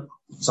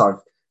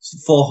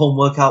 4 home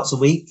workouts a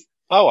week.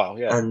 Oh wow,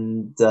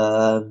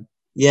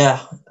 yeah.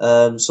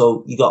 And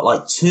so you got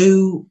like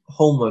 2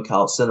 home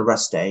workouts and a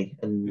rest day,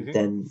 and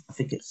then I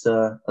think it's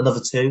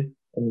another 2,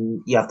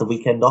 and you have the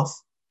weekend off.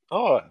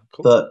 Oh,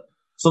 cool. But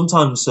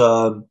sometimes,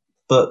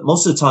 but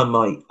most of the time,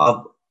 I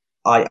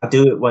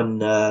do it when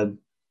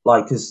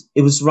like because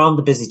it was around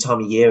the busy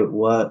time of year at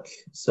work,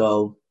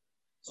 so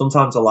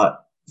sometimes I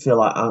feel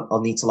like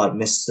I'll need to like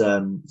miss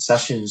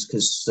sessions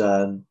because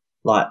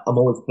like I'm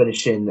always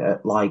finishing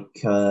at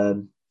like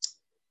 11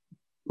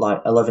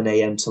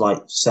 a.m. to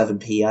like 7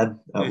 p.m.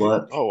 at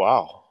work. Oh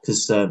wow!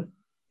 Because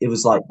it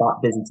was like that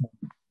busy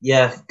time.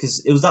 Yeah,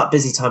 because it was that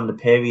busy time of the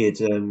period,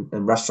 and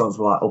restaurants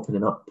were like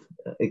opening up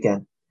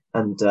again,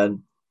 and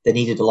they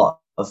needed a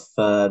lot of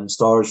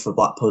storage for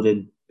black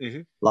pudding,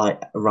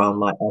 like around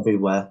like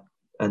everywhere.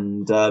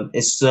 And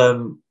it's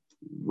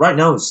right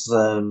now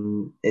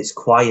it's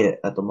quiet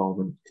at the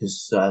moment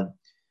because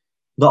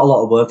not a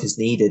lot of work is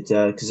needed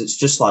because it's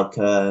just like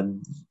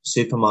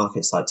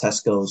supermarkets like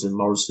Tesco's and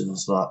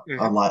Morrison's that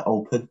are like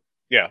open.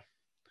 Yeah.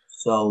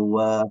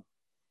 So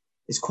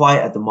it's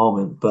quiet at the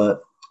moment,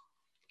 but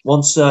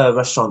once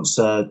restaurants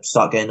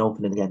start getting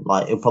open again,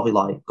 like it'll probably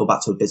like go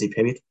back to a busy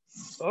period.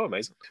 Oh,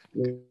 amazing.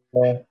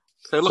 Yeah.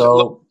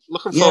 So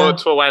looking forward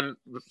to when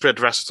Red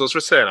Wrestlers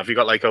return. Have you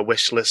got like a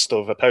wish list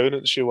of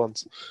opponents you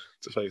want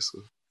to face?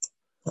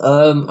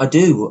 I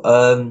do.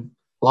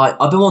 like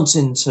I've been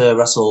wanting to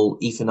wrestle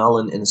Ethan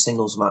Allen in a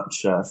singles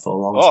match for a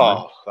long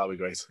time. Oh, that'd be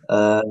great.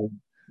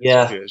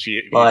 Yeah,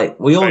 like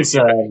we always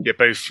you're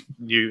both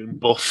new and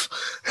buff.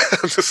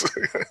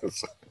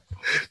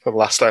 From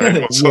last time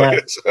anyone saw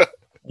it.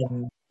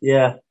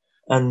 Yeah,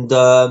 and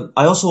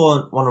I also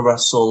want to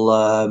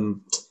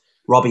wrestle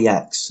Robbie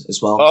X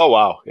as well. Oh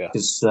wow, yeah.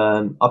 Because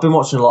I've been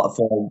watching a lot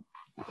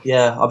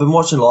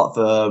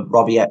of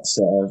Robbie X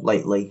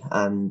lately,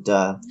 and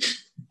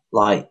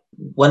like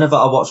whenever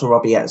I watch a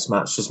Robbie X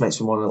match, just makes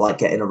me want to like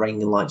get in a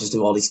ring and like just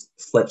do all these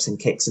flips and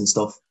kicks and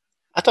stuff.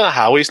 I don't know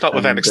how he's not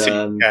with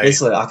NXT.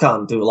 Basically, I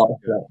can't do a lot of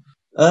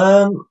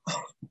that.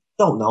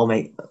 Don't know,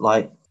 mate.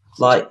 Like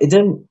it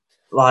didn't.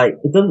 I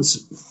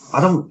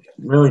don't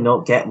really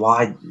get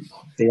why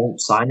they don't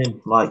sign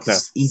him. Like,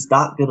 he's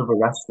that good of a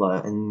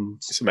wrestler, and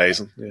it's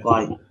amazing. Yeah.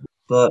 Like,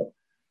 but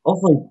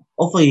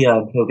hopefully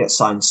he'll get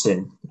signed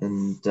soon,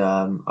 and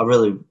I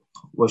really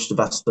wish the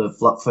best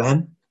of luck for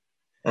him.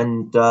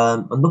 And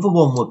another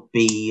one would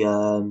be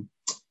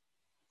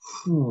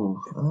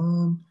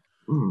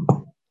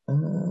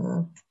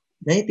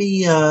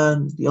maybe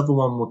the other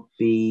one would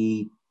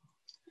be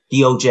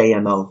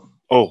DOJMO.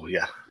 Oh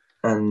yeah,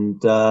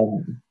 and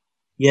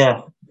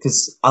yeah,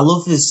 because I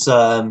love his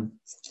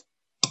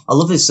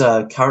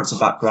character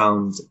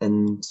background,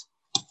 and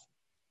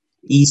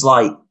he's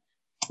like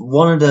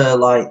one of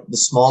the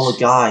smaller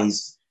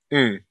guys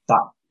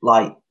that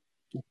like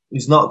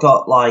who's not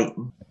got like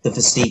the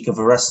physique of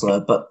a wrestler,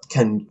 but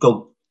can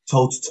go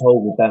toe to toe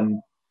with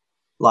them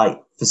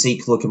like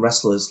physique looking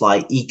wrestlers.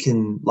 Like he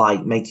can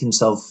like make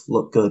himself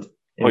look good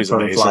in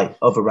front of like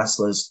other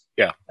wrestlers,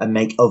 and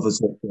make others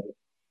look good.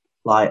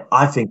 Like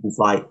I think he's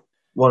like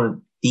one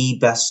of the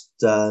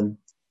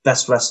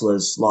best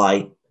wrestlers,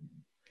 like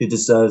who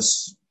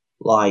deserves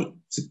like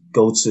to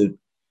go to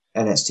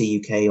NXT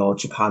UK or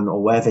Japan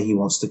or wherever he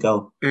wants to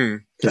go.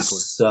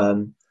 Because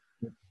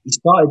he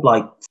started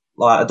like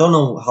I don't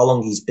know how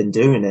long he's been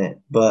doing it,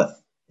 but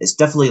it's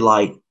definitely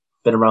like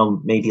been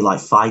around maybe like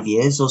 5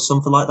 years or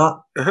something like that.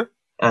 Uh-huh.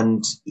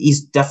 And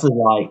he's definitely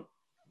like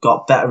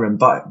got better and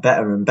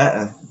better and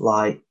better.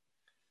 Like,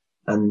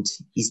 and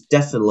he's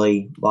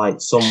definitely like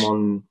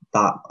someone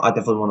that I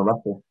definitely want to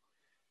wrestle.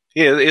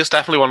 Yeah, he's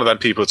definitely one of them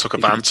people who took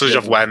advantage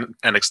of when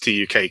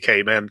NXT UK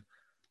came in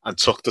and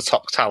took the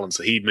top talent.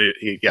 So he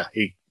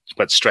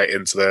went straight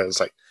into there.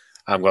 It's like,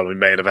 I'm going to be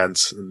main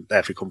event in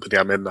every company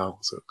I'm in now.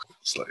 So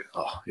it's like,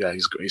 oh yeah,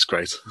 he's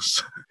great.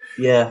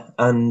 Yeah,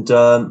 and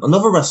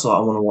another wrestler I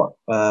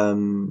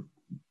want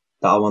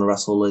to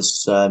wrestle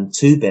is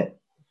 2-Bit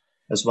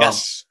as well.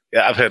 Yes.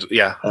 Yeah, I've heard.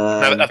 Yeah,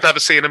 I've never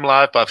seen him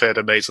live, but I've heard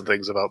amazing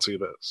things about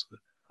 2-Bit. So.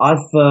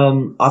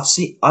 I'm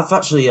actually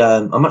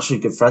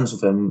good friends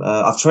with him.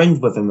 I've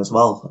trained with him as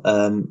well.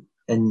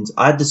 And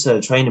I had this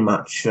training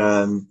match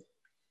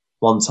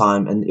one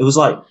time, and it was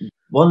like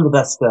one of the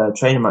best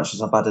training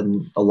matches I've had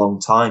in a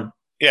long time.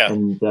 Yeah.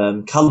 And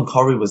Callum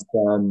Corrie was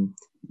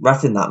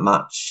reffing that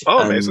match. Oh,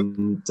 amazing!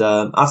 And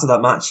after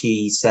that match,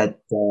 he said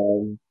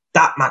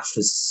that match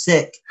was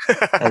sick.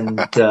 And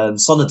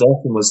Sonna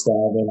Durkin was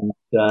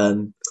there,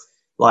 and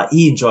like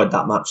he enjoyed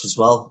that match as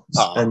well.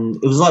 Oh. And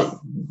it was like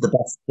the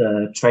best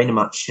training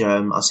match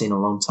I've seen in a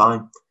long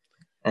time.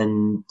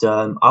 And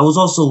I was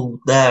also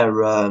there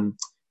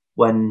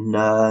when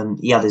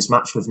he had his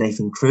match with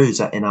Nathan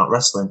Cruz at In Out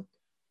Wrestling.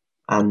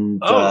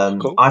 And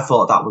cool. I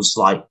thought that was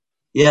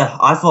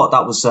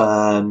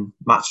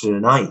match of the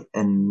night.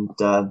 And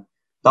that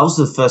was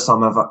the first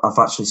time I've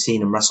actually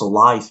seen him wrestle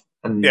live.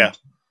 And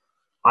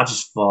I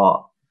just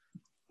thought,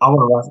 I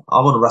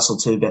want to wrestle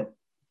 2-Bit.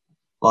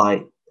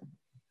 Like,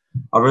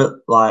 I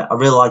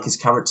really like his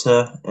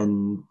character,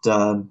 and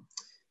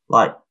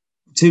like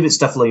 2-Bit's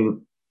definitely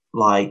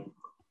like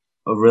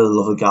a really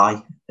lovely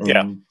guy,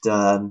 and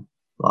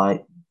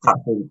like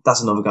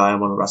that's another guy I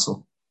want to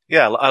wrestle.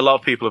 Yeah, a lot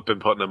of people have been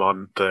putting him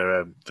on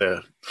their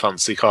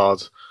fancy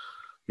card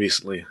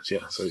recently.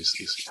 Yeah, so he's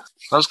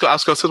I was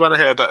gutted when I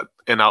heard that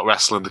In Out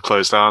Wrestling to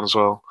close down as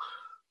well,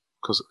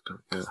 because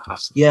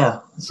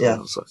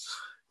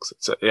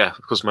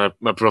because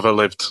my brother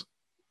lived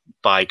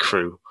by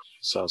Crewe.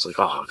 So I was like,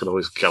 I can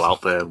always go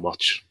out there and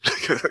watch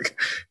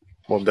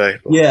one day.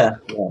 But,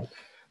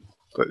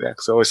 But yeah,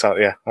 because I always thought,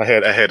 I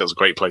heard it was a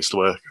great place to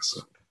work.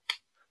 So.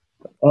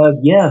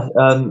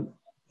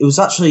 It was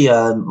actually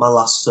my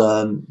last.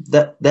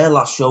 Their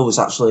last show was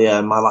actually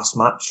my last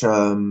match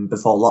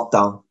before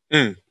lockdown.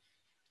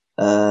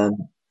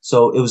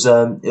 So it was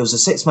a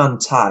 6-man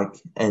tag,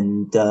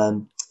 and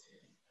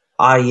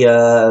I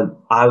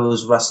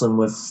was wrestling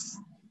with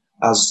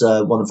as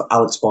one of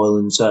Alex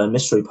Boylan's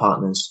mystery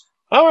partners.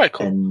 All right,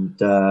 cool. And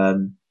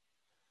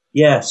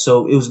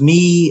so it was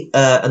me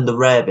and the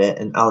Rarebit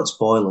and Alex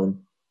Boylan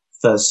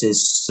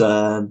versus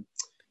the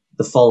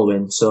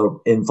following.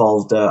 So it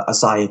involved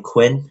Isaiah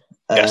Quinn,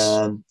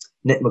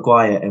 Nick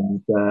Maguire,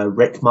 and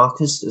Rick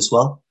Marcus as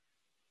well.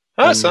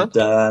 Oh,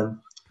 that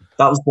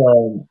was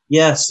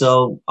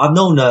so I've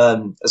known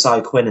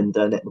Isaiah Quinn and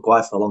Nick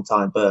Maguire for a long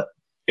time, but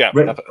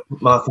Rick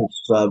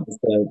Marcus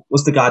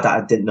was the guy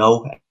that I didn't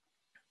know.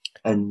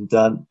 And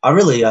I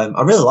really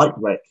liked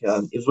Rick. He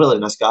was really a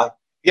nice guy.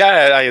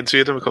 Yeah, I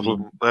interviewed him a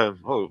couple of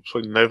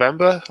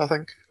November, I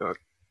think.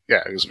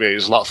 Yeah, it was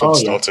a lot of fun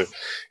to talk to.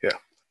 Yeah,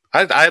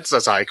 I had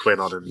Zai Quinn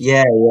on him.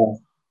 A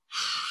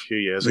few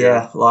years ago.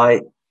 Yeah,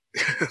 like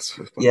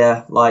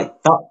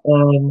that.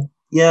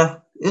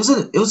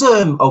 It was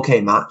an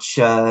okay match.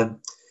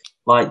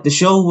 Like the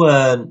show,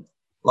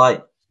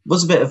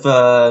 was a bit of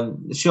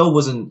the show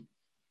wasn't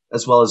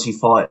as well as you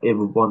thought it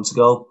would want to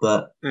go,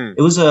 but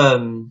it was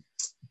an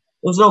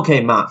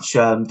okay match.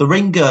 The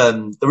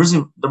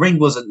ring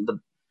wasn't the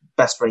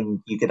best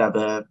ring you could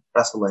ever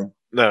wrestle in.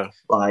 No,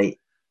 like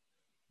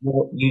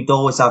you'd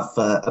always have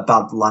a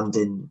bad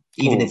landing,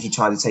 even if you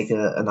try to take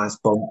a nice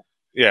bump.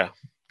 Yeah.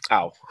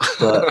 Ow.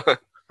 But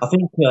I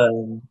think,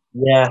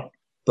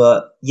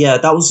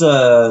 that was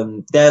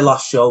their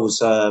last show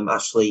was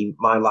actually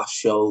my last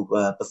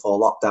show before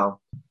lockdown,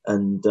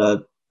 and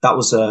that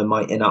was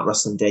my In-Out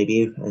Wrestling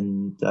debut,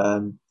 and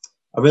I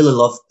really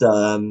loved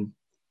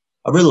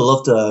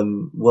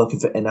working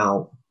for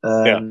In-Out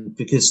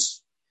because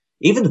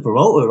even the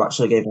promoter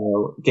actually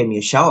gave me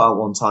a shout out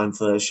one time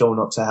for showing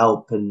up to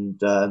help, and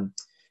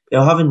they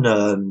were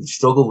having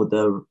struggle with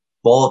the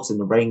boards in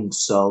the ring,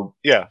 so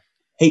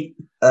they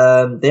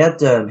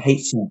had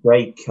HC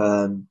Drake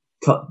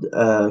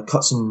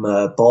cut some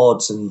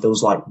boards, and there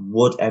was like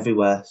wood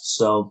everywhere,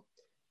 so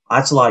I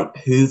had to like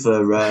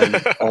hoover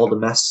all the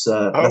mess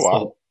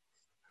that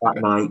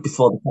night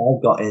before the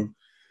crowd got in.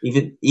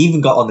 Even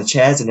got on the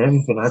chairs and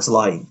everything. I had to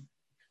like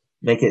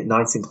make it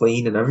nice and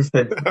clean and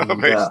everything.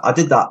 And, I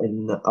did that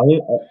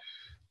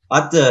I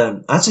had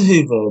to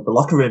hoover the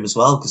locker room as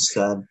well because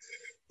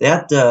they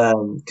had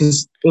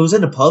because it was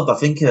in a pub. I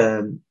think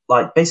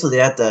like basically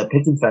they had the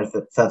pigeon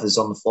feathers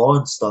on the floor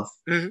and stuff.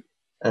 Mm-hmm.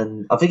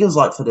 And I think it was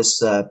like for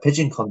this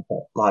pigeon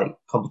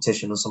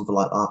competition or something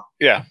like that.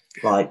 Yeah.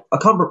 Like I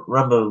can't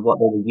remember what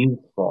they were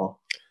used for,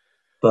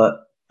 but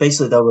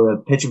basically there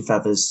were pigeon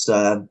feathers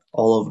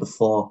all over the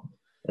floor.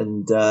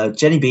 And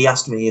Jenny B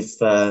asked me if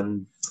I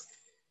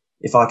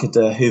could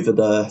hoover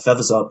the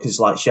feathers up because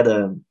like she had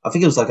I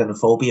think it was like an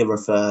phobia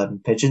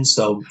of pigeons.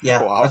 So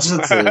yeah, I just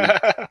had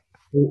to,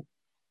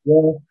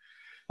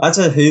 I had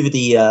to hoover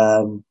the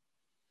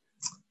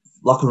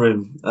locker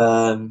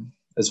room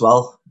as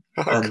well.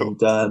 And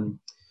cool.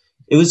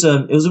 It was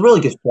a really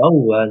good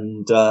show,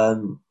 and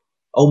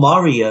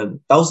Omari, that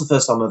was the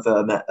first time I've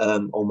ever met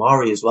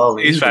Omari as well.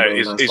 He's very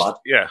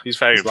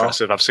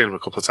impressive. I've seen him a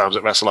couple of times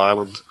at Wrestle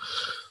Island,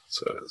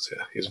 so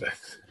he's very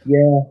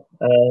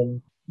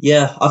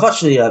I've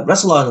actually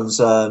Wrestle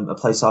Island's a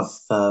place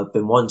I've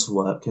been wanting to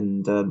work,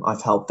 and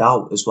I've helped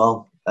out as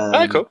well.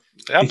 Cool.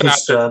 Yeah, I've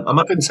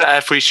been to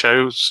every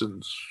show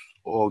since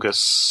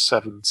August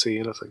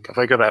 17. I think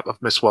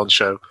I've missed one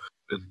show.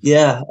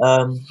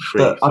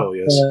 But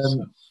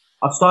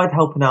I've started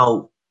helping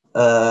out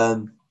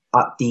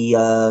at the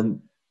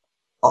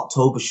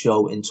October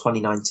show in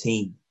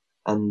 2019,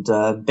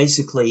 and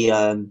basically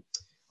I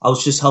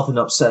was just helping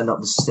up setting up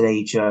the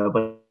stage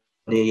when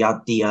they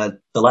had the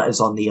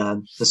letters on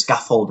the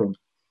scaffolding.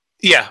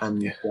 Yeah,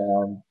 and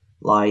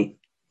were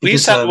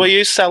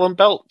you selling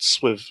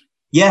belts with?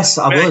 Yes,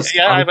 I was.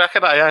 Yeah, I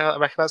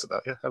recognise it now.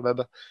 Yeah, I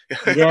remember.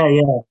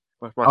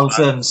 I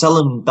was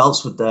selling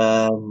belts with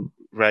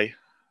Ray.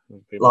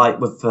 Like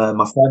with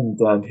my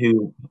friend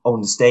who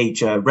owned the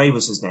stage, Ray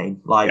was his name.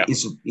 Like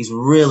he's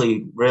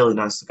really really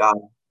nice guy,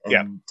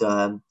 and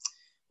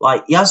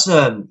like he has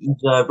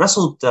he's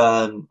wrestled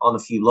on a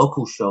few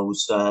local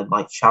shows,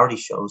 like charity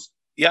shows.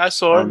 Yeah, I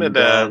saw him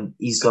in.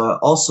 He's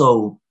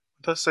also.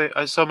 I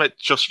saw him at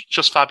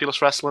just Fabulous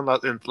Wrestling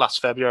in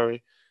last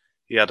February.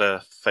 He had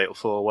a fatal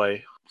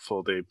 4-way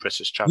for the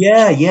British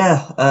Championship.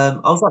 Yeah. I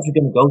was actually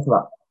going to go for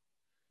that.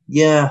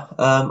 Yeah,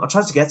 I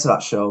tried to get to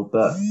that show,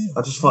 but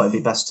I just thought it'd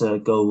be best to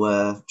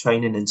go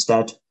training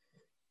instead.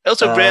 It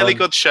was a really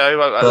good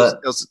show.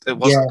 It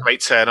wasn't a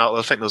great turnout.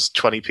 I think there was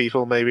 20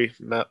 people, maybe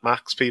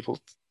max people.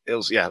 It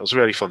was a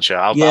really fun show.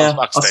 I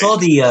saw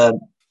the.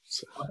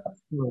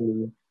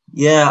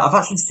 I've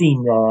actually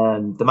seen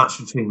the match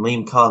between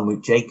Liam Carr and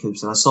Luke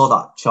Jacobs, and I saw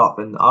that chop,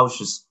 and I was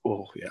just.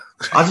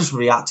 I just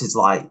reacted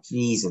like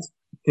Jesus,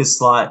 because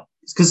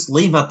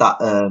Liam had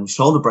that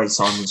shoulder brace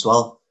on as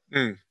well.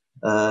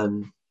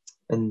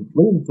 And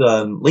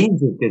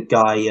Liam's a good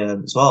guy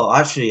as well. I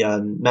actually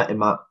met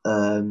him at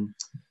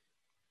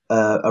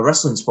a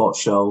wrestling sports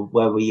show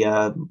where we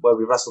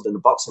wrestled in a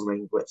boxing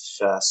ring,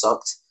 which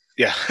sucked.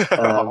 Yeah. But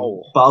I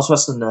was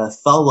wrestling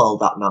Thelwell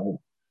that night.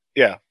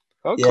 Yeah.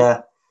 Oh, cool.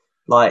 Yeah.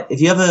 Like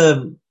if you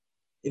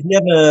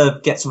ever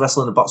get to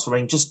wrestle in a boxing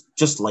ring,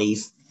 just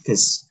leave,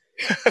 because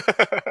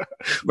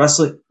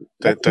wrestling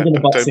in a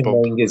boxing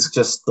ring is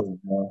just the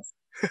worst.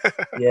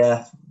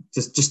 Yeah.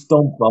 Just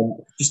don't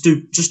bump. Just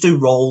do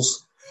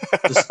rolls.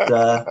 Just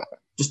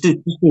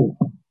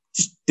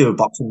do a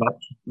boxing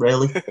match,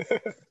 really.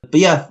 But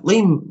yeah,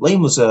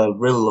 Liam was a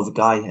really lovely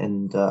guy,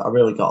 and I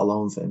really got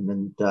along with him.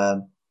 And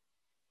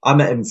I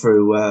met him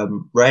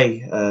through Ray,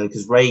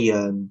 because Ray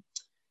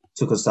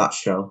took us that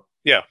show.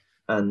 Yeah.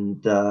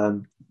 And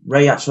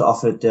Ray actually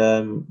offered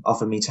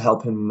me to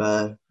help him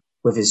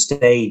with his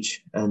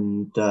stage,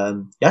 and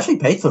he actually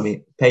paid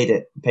me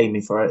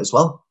for it as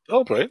well.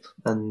 Oh, great!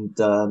 And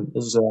it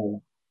was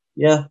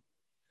it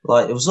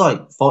was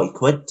like 40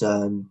 quid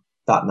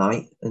that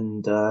night,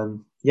 and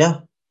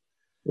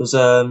it was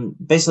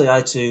basically I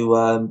had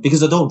to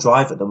because I don't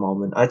drive at the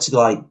moment. I had to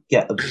like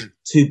get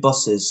 2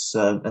 buses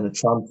and a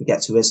tram to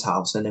get to his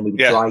house, and then we would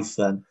drive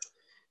to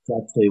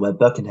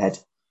Birkenhead,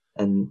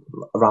 and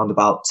around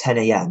about 10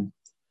 a.m.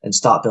 and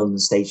start building the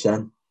stage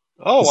then.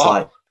 Oh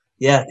wow!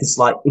 Because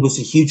it was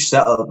a huge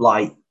setup.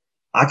 Like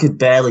I could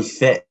barely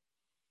fit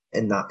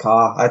in that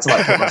car. I had to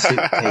like put my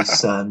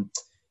suitcase at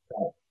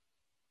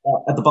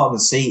the bottom of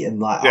the seat,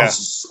 and I was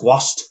just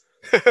squashed.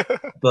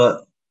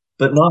 but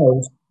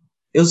no.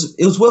 It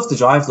was worth the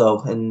drive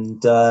though,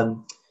 and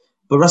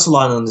but Wrestle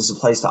Island is a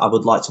place that I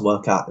would like to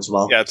work at as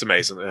well. Yeah, it's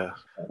amazing.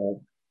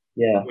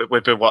 Yeah,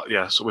 we've been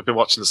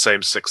watching the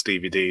same 6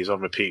 DVDs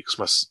on repeat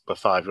because my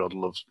 5-year-old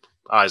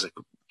Isaac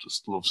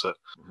just loves it.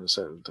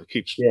 So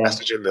he keeps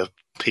messaging the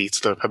Pete,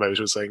 the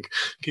promoter, saying,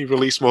 "Can you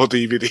release more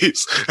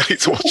DVDs? I need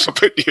to watch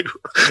something new."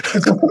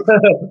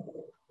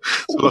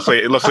 So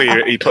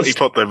luckily he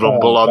put the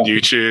Rumble on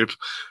YouTube.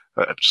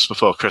 Just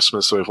before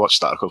Christmas, so we've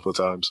watched that a couple of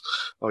times.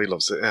 Oh, he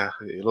loves it. Yeah,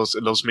 he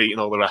loves meeting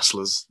all the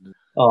wrestlers.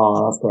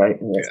 Oh, that's great.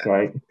 That's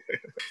great.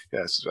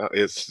 Yeah,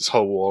 his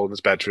whole wall in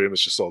his bedroom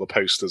is just all the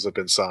posters have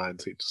been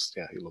signed. He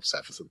loves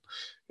everything.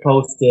 Yeah.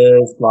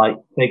 Posters, like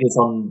figures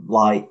on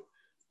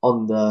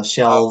the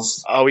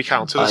shelves. Oh, he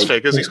counted his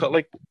figures. He's got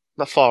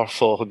not far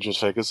 400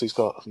 figures. He's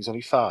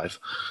only 5.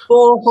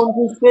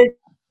 400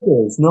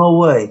 figures? No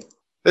way.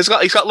 He's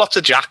got lots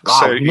of jacks.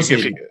 Wow, so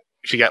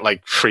if you get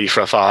 3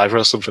 for a $5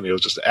 or something, he'll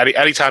just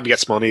anytime he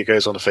gets money, he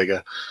goes on a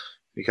figure.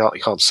 You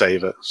can't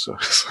save it. So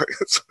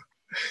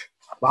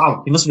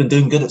wow, he must have been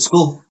doing good at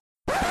school.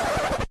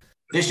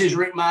 This is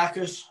Rick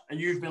Marcus, and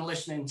you've been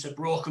listening to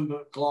Broken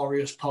But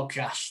Glorious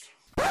podcast.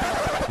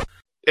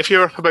 If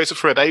you're a promoter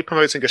for a day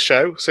promoting a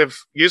show, so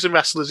if using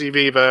wrestlers you've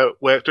either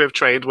worked with,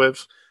 trained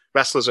with,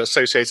 wrestlers are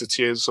associated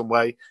to you in some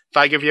way, if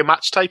I give you a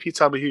match type, you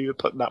tell me who you'd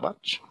put in that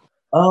match.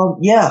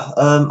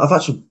 I've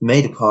actually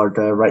made a card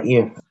right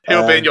here. Who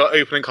will be in your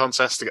opening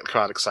contest to get the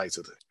crowd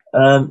excited?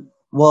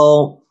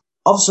 Well,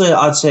 obviously,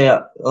 I'd say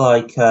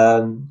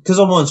because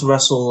I wanted to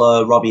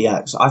wrestle Robbie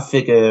X, I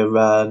figure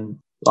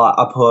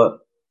I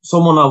put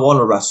someone I want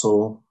to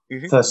wrestle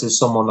versus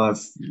someone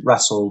I've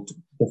wrestled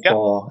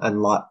before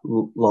and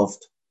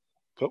loved.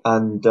 Cool.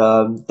 And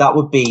that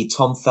would be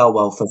Tom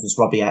Felwell versus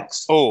Robbie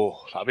X.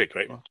 Oh, that'd be a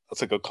great one.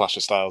 That's a good clash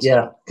of styles.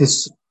 Yeah,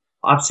 because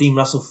I've seen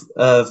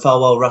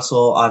Felwell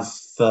wrestle. I've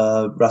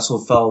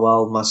wrestled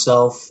Felwell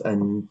myself,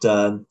 and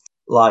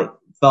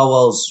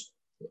Felwell's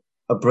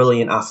a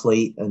brilliant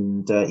athlete,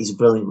 and he's a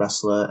brilliant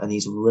wrestler, and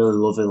he's a really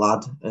lovely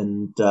lad,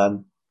 and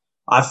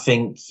I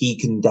think he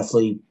can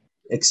definitely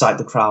excite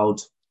the crowd,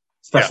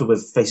 especially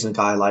with facing a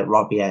guy like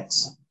Robbie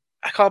X.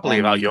 I can't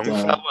believe how young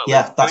Felwell is.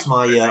 Yeah, that's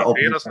my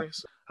opening.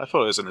 I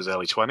thought he was in his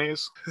early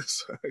 20s.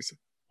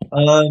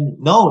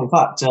 No, in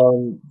fact,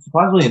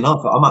 surprisingly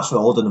enough, I'm actually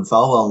older than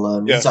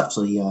Felwell. He's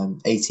actually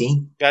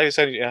 18. Yeah, he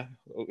said,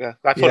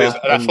 I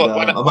thought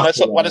when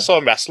I saw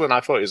him wrestling, I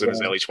thought he was in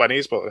his early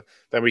 20s, but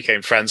then we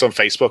became friends on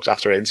Facebook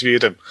after I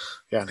interviewed him.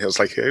 Yeah, and he was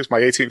like, it was my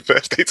 18th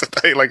birthday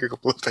today, a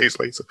couple of days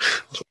later.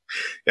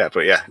 That's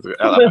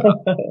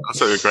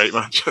a great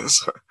match.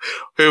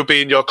 Who will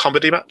be in your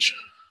comedy match?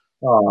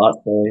 Oh,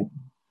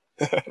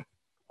 that's great.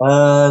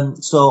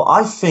 So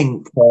I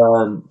think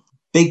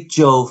Big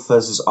Joe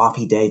versus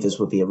RP Davis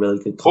would be a really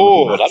good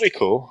comedy match. That'd be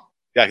cool.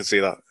 Yeah, I can see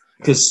that.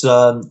 Because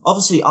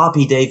obviously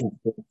RP Davis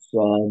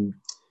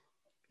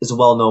is a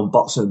well-known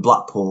boxer in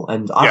Blackpool,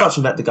 and I've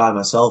actually met the guy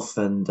myself,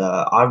 and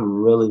I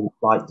really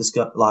like this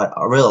guy.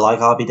 I really like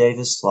RP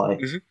Davis.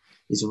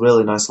 He's a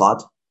really nice lad,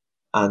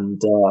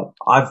 and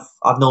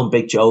I've known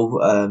Big Joe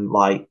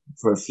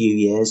for a few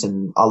years,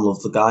 and I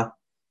love the guy.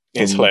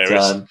 He's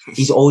hilarious.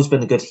 He's always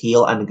been a good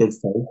heel and a good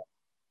face.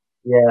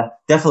 Yeah,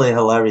 definitely a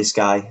hilarious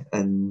guy.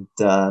 And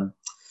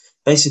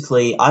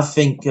basically, I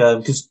think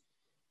because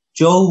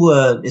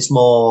Joe is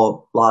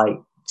more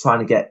trying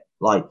to get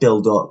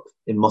build up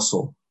in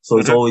muscle, so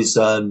he's always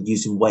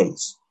using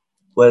weights.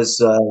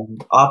 Whereas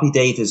RP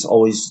Davis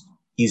always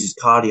uses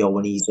cardio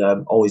when he's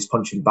always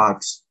punching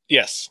bags.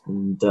 Yes.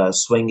 And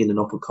swinging and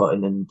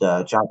uppercutting and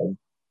jabbing.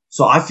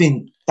 So I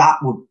think that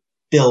would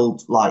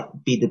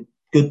be the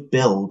good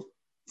build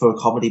for a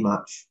comedy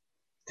match.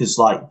 Because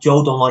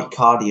Joe don't like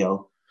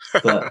cardio,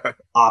 but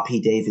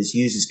RP Davis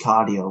uses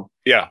cardio.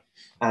 Yeah.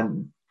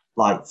 And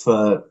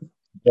for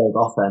build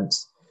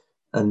offense.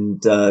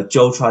 And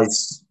Joe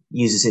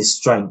uses his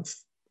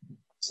strength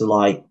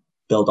to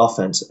build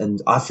offense.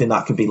 And I think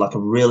that could be a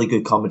really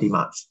good comedy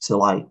match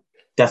to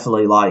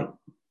definitely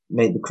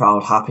make the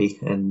crowd happy.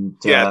 And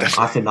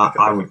I think that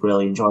I would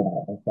really enjoy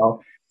that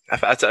myself. I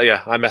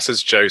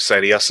messaged Joe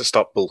saying he has to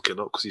stop bulking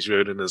up because he's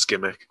ruining his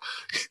gimmick.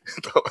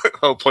 The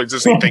whole point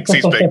is he thinks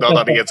he's big, not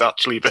that he is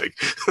actually big.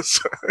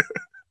 So.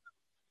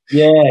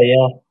 Yeah.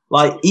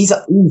 He's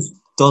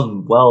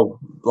done well,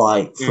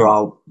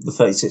 throughout the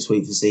 36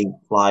 weeks of the scene.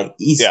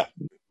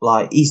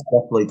 like he's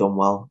definitely done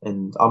well,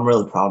 and I'm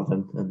really proud of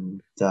him.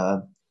 And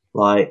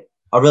like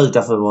I really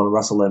definitely want to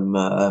wrestle him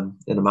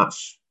in a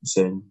match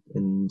soon,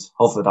 and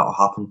hopefully that'll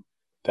happen.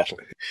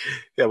 Definitely.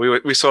 Yeah,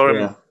 we saw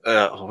him.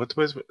 What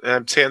was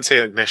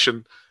TNT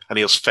Ignition, and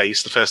he was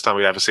face the first time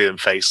we ever seen him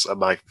face, and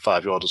my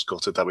 5-year-old was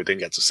gutted that we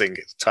didn't get to sing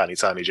Tiny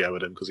Tiny Joe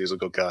with him because he's a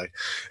good guy.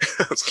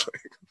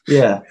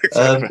 Yeah.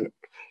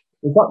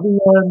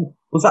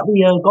 Was that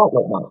the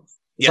gauntlet match?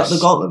 Yes. Was that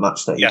the gauntlet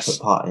match that you took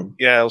part in?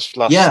 Yeah, it was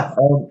last. Yeah,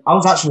 I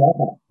was actually at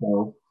that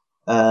show.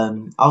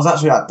 I was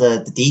actually at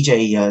the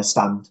DJ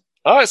stand,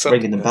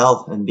 ringing the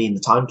bell and being the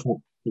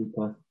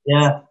timekeeper.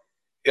 Yeah.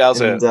 Yeah, I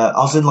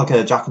was in like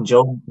a Jack and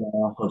Jones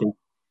hoodie.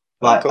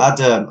 Like cool. I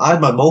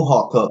had my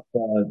mohawk cut,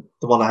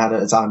 the one I had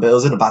at the time, but it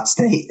was in a bad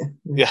state.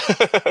 Yeah.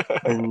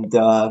 And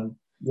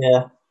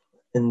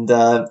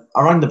I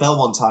rang the bell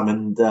one time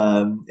and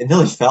it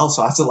nearly fell,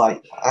 so I had to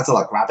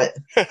grab it.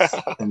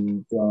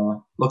 And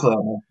luckily I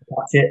managed to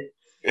catch it.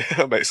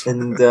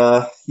 Amazing. And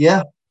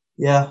yeah.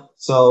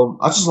 So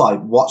I just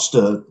like watched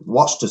the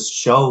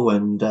show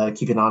and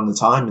keep an eye on the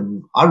time,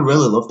 and I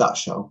really loved that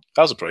show.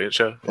 That was a brilliant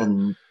show.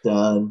 And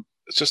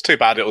it's just too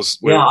bad it was.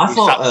 We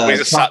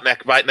just sat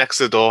right next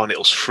to the door and it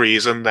was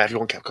freezing.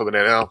 Everyone kept coming in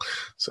and out.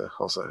 So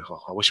I was like,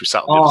 I wish we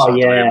sat on the other side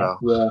of the room now.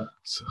 Yeah.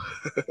 So,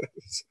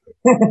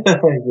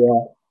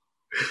 yeah.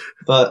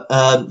 But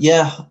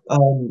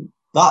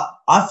that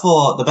I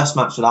thought the best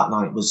match of that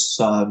night was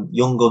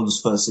Young Guns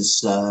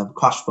versus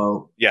Crash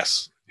Boat.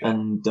 Yes.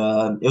 And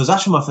it was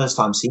actually my first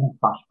time seeing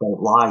Crash Boat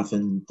live,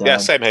 and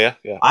same here.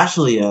 Yeah, I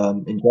actually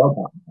enjoyed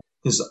that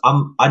because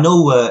I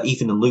know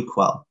Ethan and Luke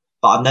well,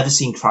 but I've never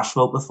seen Crash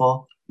Boat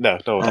before. No.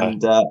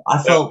 And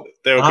I felt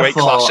they were a great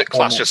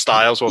clash of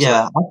styles, wasn't it?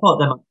 Yeah, I thought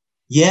them.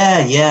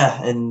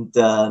 Yeah, and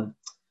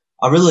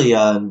I really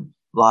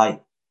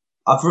like.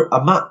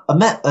 I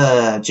met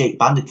Jake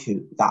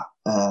Bandicoot that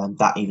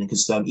evening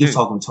because he was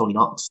talking with Tony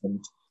Knox,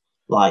 and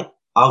like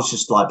I was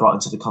just like brought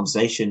into the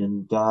conversation,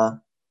 and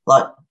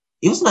like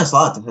he was a nice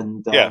lad,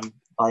 and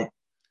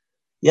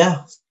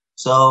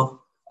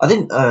So I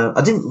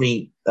didn't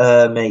meet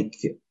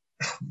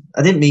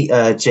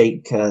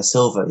Jake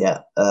Silver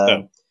yet,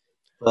 no.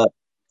 But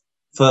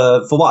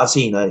for what I've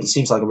seen, he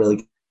seems like a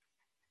really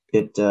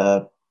good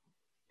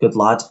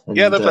lad. And,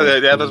 they're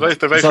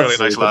both really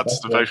nice lads.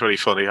 They're both really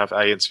funny.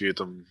 I interviewed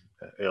them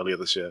earlier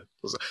this year.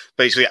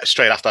 Basically,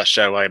 straight after that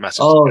show, I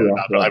messaged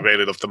them. I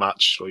really loved the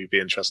match. Will you be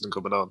interested in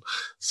coming on?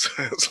 So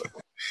it was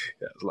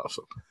a lot of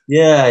fun.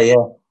 Yeah.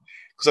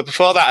 Because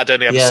before that, I'd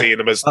only ever seen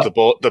them as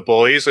the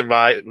boys in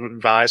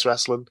Rise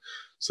Wrestling.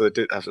 So they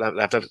did.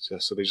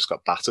 So they just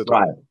got battered.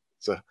 Right.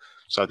 So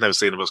I'd never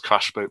seen them as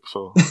Crash Boat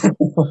before.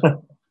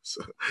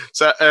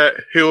 so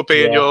who will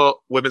be in your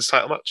women's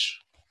title match?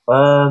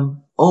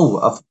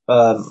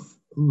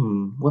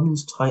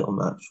 Women's title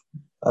match.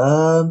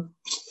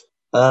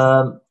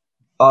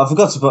 I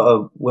forgot to put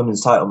a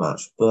women's title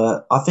match,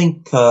 but I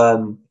think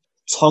Tonga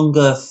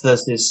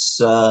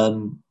versus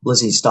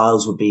Lizzie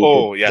Styles would be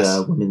a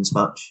good women's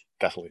match.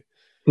 Definitely.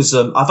 Because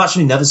I've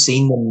actually never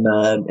seen them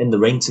in the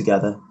ring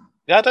together.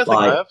 Yeah, I don't think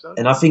I have. No.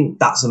 And I think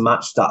that's a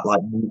match that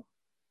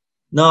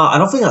no, I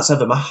don't think that's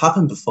ever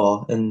happened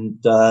before.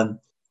 And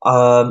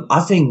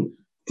I think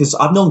because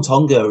I've known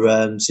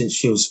Tonga since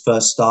she was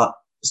first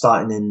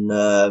starting on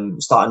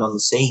the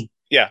scene.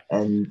 Yeah.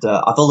 And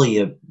I've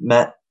only been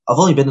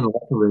in the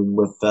locker room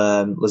with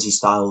Lizzie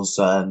Styles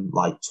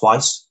like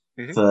twice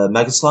for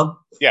Megaslam.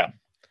 Yeah.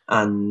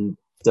 And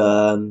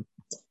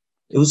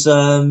it was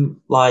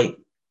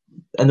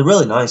and they're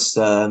really nice.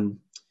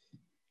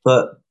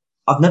 But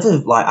I've never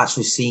like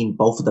actually seen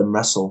both of them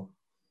wrestle.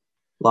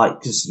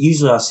 Like, because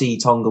usually I see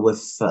Tonga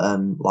with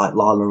like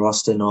Lala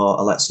Roston or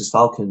Alexis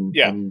Falcon,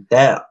 and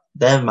their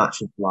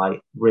match is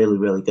like really,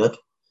 really good.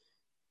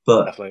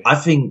 But definitely. I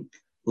think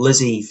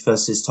Lizzie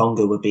versus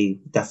Tonga would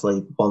be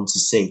definitely one to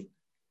see.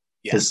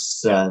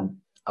 Yes, I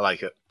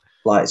like it.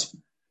 Like,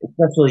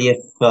 especially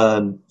if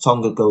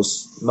Tonga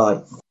goes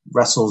like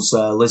wrestles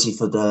Lizzie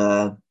for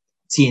the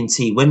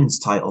TNT Women's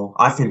title,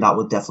 I think that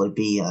would definitely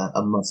be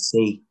a must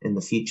see in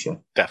the future.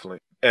 Definitely.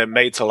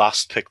 Made to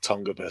Last pick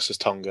Tonga versus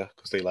Tonga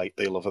because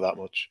they love her that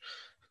much.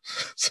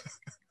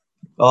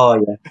 Oh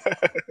yeah.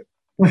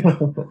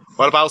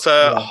 What about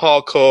a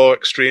hardcore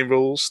Extreme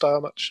Rules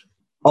style match?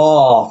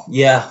 Oh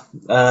yeah.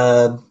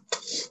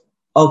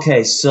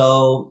 Okay,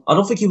 so I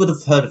don't think you would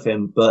have heard of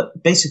him,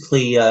 but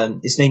basically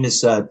his name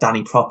is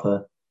Danny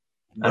Proper,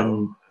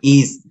 and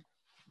he's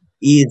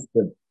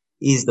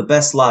the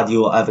best lad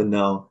you will ever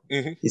know.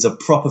 Mm-hmm. He's a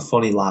proper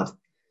funny lad,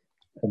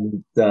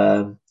 and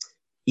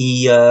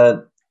he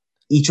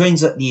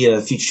trains at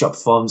the Future Shop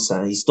Performance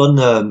Center. He's done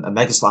a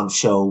Mega Slam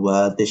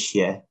show this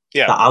year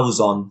that I was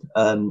on.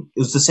 It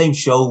was the same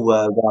show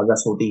where I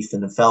wrestled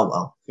Ethan and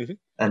Felwell,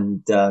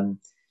 and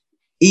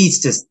he's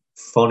just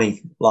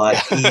funny. Like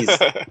he's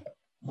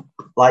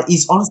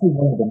honestly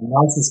one of the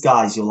nicest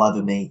guys you'll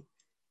ever meet,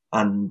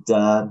 and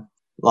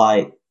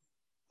like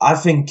I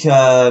think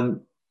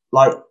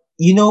like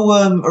you know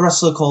a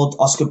wrestler called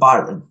Oscar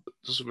Byron.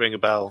 Doesn't ring a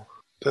bell.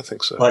 Don't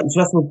think so. Like he's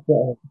wrestled.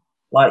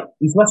 like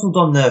he's wrestled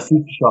on the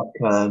Future Shock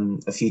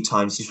a few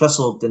times. He's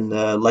wrestled in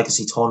the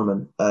Legacy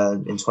tournament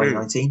in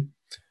 2019.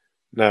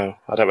 No,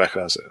 I don't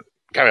recognise it.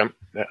 Carry on.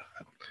 Yeah.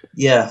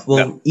 Yeah,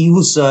 well, he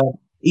was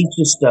he's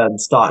just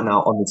starting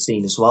out on the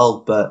scene as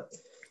well, but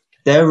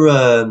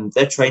they're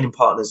training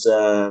partners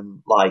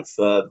like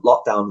for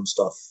Lockdown and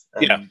stuff.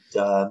 And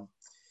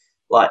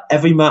like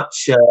every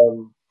match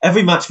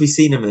we've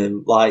seen him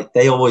in, like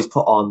they always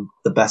put on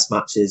the best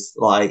matches,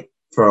 like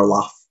for a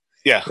laugh.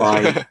 Yeah.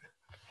 Like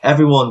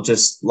everyone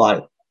just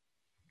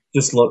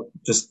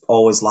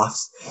always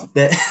laughs.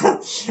 They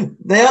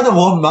had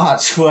one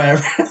match where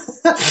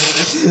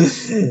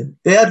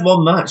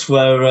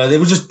they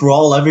would just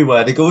brawl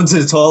everywhere. They go into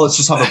the toilets,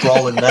 just have a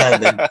brawl in there,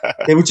 and then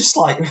they would just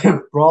like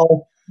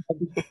brawl.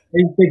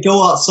 They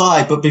go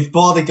outside, but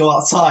before they go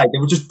outside, they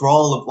would just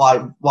brawl like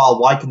while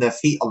wiping their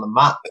feet on the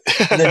mat,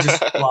 and then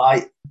just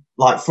like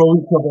throw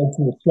each other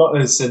into the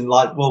shutters and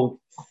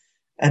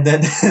and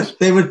then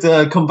they would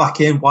come back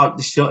in, wipe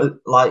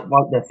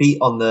their feet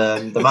on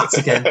the mats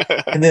again,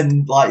 and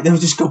then like they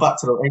would just go back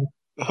to the ring.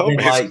 And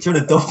then, like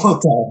during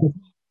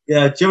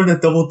a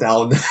double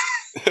down,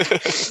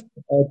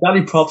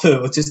 Danny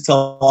Proper would just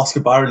tell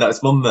Oscar Byron that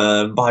his mum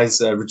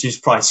buys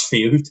reduced price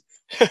food,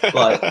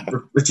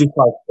 reduced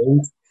price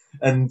food,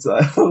 and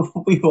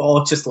we were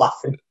all just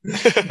laughing.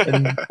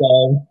 And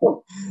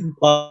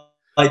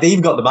like they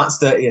even got the mats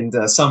dirty, and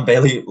Sam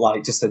Bailey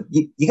like just said,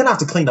 "You're gonna have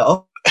to clean that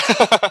up."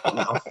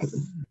 Now.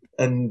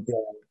 And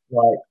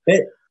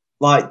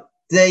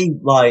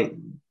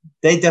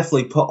they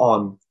definitely put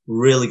on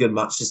really good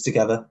matches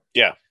together.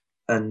 Yeah,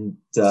 and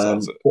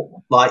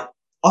like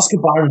Oscar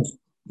Byron's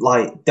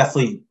like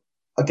definitely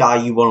a guy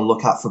you want to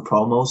look at for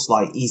promos.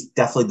 Like he's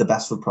definitely the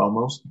best for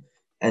promos,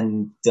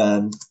 and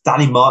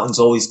Danny Martin's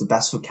always the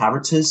best for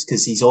characters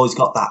because he's always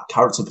got that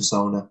character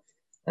persona,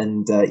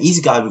 and he's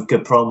a guy with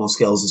good promo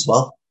skills as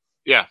well.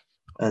 Yeah,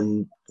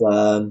 and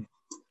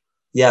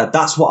yeah,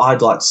 that's what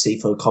I'd like to see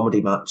for a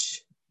comedy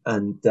match.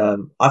 And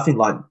I think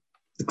like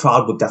the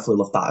crowd would definitely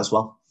love that as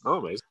well. Oh,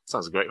 amazing.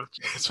 Sounds a great match.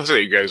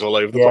 Especially it goes all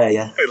over the place.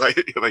 Yeah.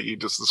 like you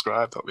just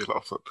described. That'd be a lot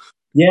of fun.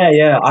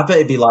 Yeah. I bet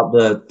it'd be like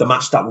the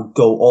match that would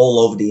go all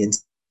over the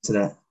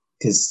internet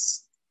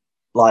because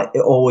like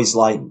it always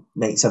like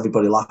makes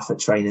everybody laugh at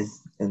training,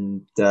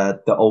 and they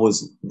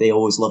always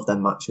love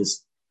them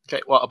matches.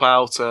 Okay, what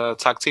about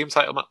tag team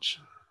title match?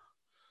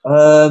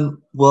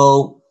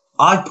 Well,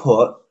 I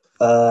put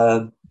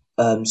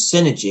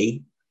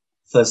Synergy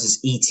versus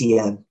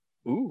ETM.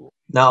 Ooh.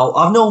 Now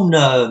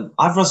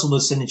I've wrestled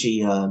with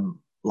Synergy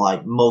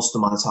like most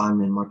of my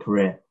time in my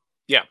career.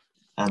 Yeah.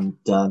 And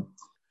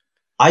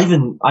I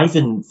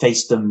even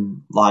faced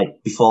them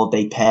like before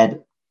they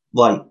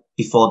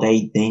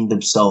named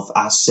themselves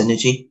as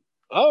Synergy.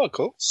 Oh,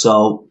 cool.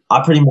 So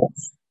I pretty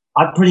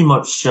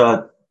much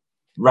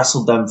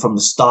wrestled them from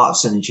the start of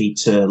Synergy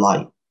to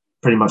like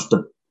pretty much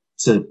to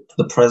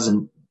the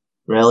present,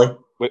 really.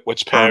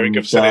 Which pairing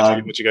of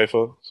Synergy would you go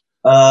for?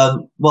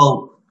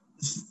 Well,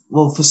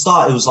 for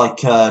start, it was like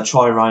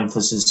Troy Ryan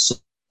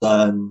versus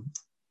Troy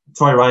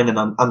Ryan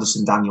and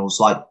Anderson Daniels,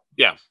 like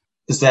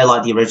because they're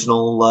like the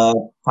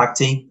original tag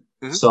team.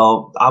 Mm-hmm.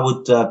 So I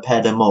would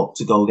pair them up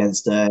to go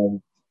against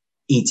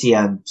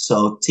ETM,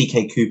 so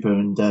TK Cooper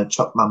and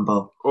Chuck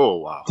Mambo. Oh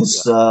wow!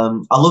 Because I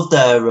love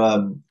their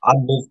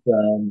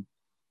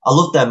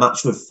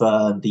match with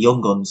the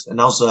Young Guns, and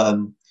that was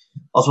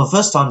my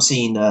first time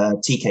seeing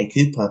TK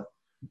Cooper.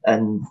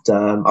 And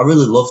I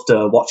really loved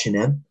watching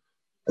him,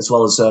 as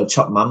well as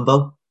Chuck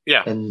Mambo.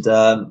 Yeah. And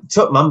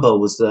Chuck Mambo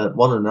was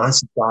one of the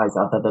nicest guys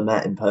I've ever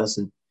met in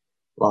person.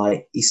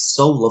 Like, he's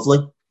so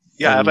lovely.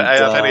 Yeah, and,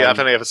 I've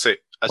only ever seen.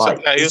 Like,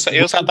 he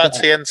also had that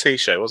TNT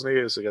show, wasn't he?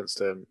 He was against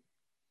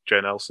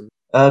Joe Nelson.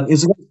 He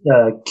was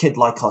against Kid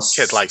Lycos.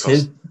 Kid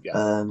Lycos. Too.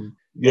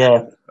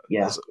 Yeah.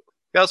 Yeah.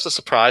 That was a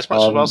surprise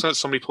match as well. So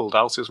somebody pulled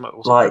out. It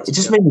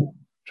just made me.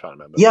 Trying to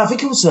remember. Yeah, I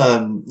think it was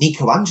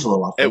Nico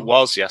Angelo. I think. It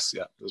was, yes,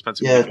 yeah. It was meant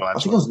to be Nico Angelo. I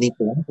think it was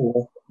Nico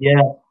Angelo.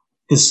 Yeah,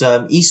 because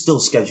he's still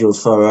scheduled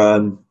for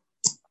an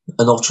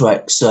Ultra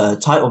X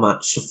title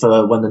match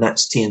for when the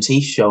next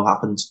TNT show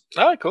happens.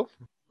 Oh, cool.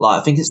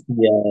 Like I think it's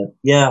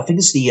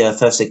the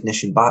first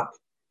Ignition back,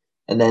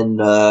 and then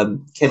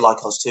Kid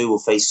Lycos 2 will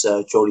face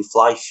Jody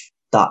Fleisch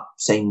that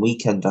same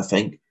weekend, I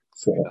think.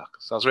 So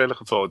I was really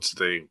looking forward to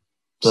the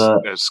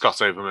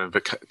Scott Overman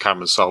and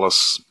Cameron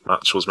Solis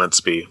match was meant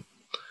to be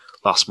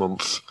last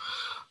month.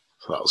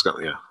 So that was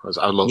going to,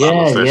 I love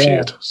their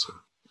feud. So,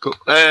 cool.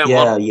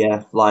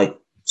 Yeah. Like,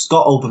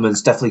 Scott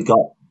Oberman's definitely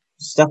got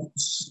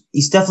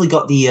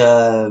the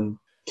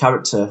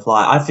character.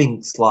 Like, I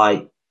think,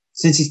 like,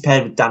 since he's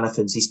paired with Dan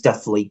Evans, he's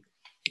definitely,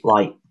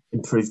 like,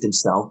 improved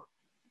himself.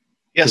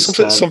 Yeah,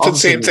 something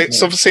seemed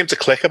to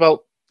click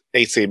about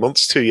 18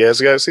 months, 2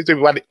 years ago. So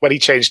when he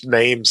changed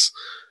names,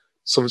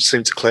 something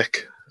seemed to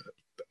click.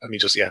 And he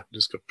just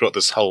brought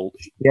this whole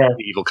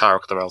evil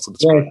character out of the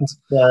screen.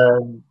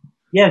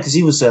 Yeah, because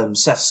he was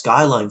Seth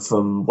Skyline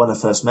from when I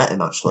first met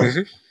him, actually.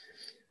 Mm-hmm.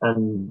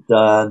 And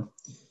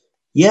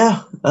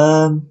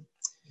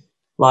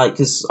Like,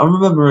 because I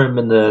remember him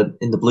in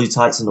the blue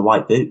tights and the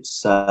white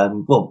boots.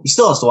 Well, he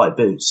still has the white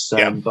boots,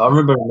 but I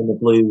remember him in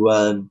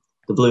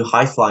the blue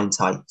high flying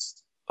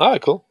tights. Oh,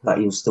 cool. That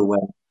he was still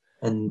wearing,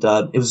 and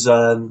it was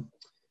a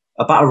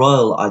battle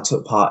royal I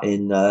took part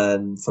in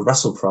for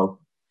WrestlePro,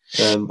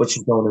 which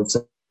is known as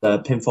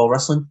pinfall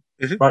wrestling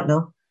right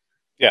now.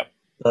 Yeah,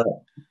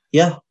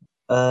 yeah.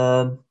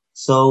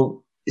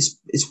 So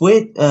it's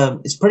weird.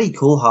 It's pretty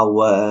cool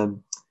how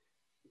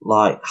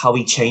how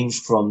he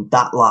changed from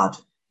that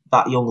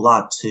young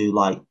lad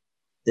to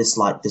this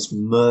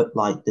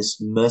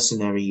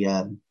mercenary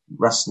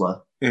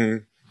wrestler,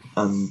 and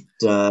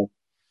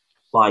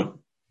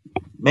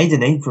made a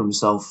name for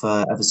himself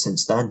ever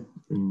since then.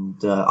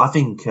 And I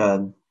think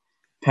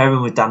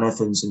pairing with Dan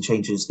Evans and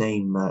changing his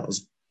name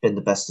has been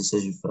the best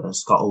decision for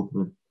Scott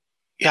Oldman.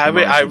 Yeah,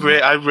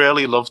 I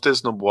really loved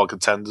his number one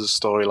contenders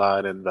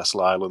storyline in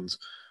Wrestle Island,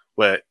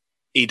 where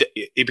he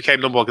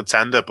became number one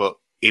contender, but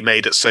he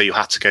made it so you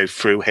had to go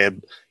through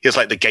him. He was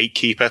like the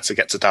gatekeeper to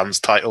get to Dan's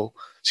title,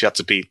 so you had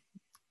to beat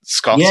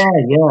Scott. Yeah.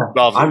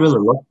 I really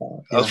love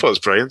that. I thought it was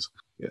brilliant.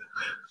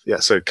 Yeah.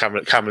 So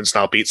Cameron's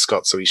now beat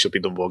Scott, so he should be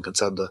number one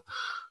contender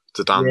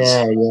to Dan's.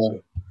 Yeah.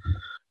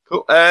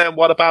 Cool.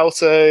 What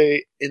about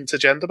a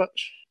intergender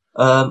match?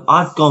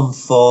 I've gone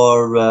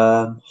for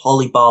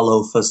Holly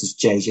Barlow versus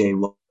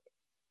JJ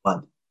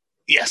Webb.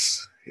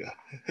 Yes. Yeah.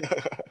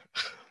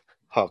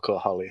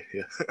 Hardcore Holly.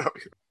 Yeah.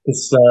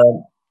 Because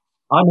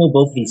I know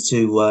both of these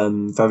two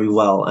very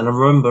well, and I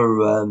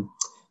remember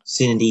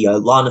seeing the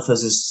Lana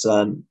versus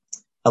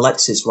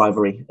Alexis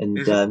rivalry, and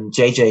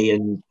JJ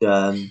and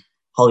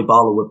Holly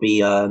Barlow would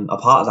be a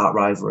part of that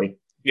rivalry.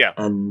 Yeah.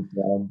 And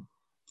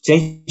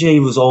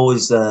JJ was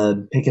always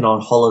picking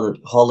on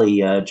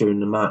Holly during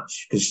the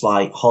match because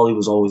Holly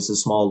was always the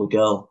smaller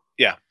girl.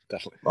 Yeah,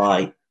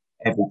 definitely.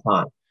 Every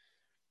time,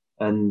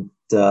 and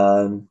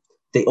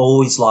they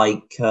always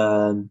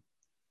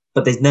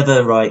but they've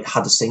never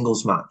had a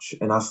singles match,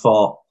 and I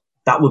thought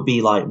that would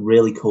be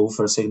really cool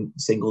for a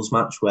singles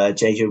match where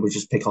JJ would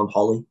just pick on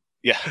Holly.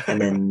 Yeah, and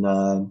then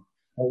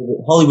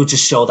Holly would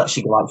just show that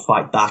she could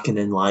fight back, and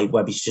then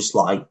Webby's just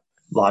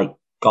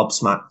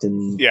gobsmacked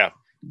and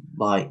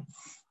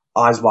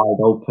eyes wide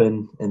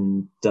open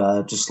and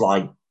just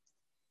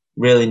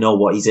really know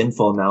what he's in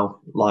for now.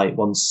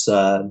 Once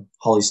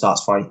Holly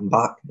starts fighting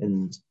back,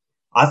 and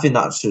I think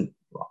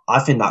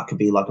that could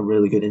be a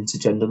really good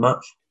intergender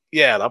match.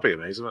 Yeah, that'd be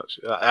amazing.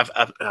 Actually, I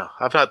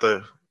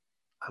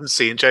haven't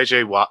seen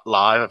JJ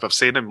live. I've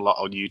seen him a lot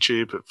on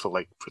YouTube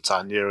for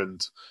Britannia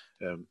and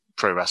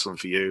Pro Wrestling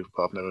for You,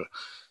 but I've never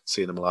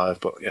seen him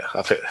live. But yeah,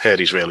 I've heard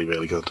he's really,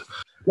 really good.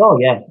 Oh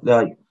yeah,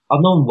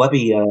 I've known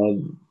Webby.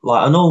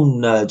 I've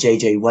known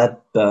JJ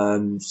Webb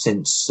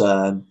since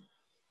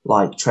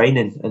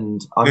training,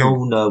 and I've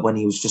known when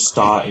he was just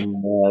starting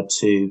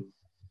to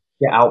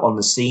get out on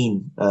the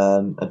scene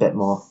a bit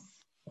more.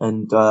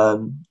 And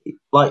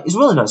he's a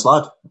really nice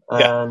lad,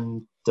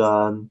 and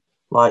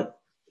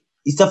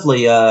he's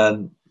definitely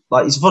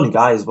he's a funny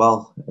guy as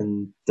well,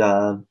 and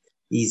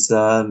he's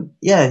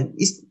definitely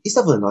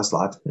a nice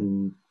lad,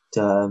 and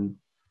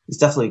he's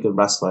definitely a good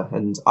wrestler,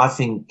 and I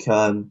think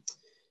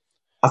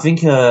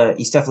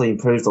he's definitely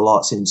improved a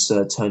lot since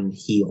turning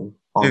heel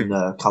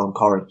on Callum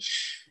Corrie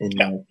in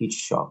Future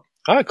Shock.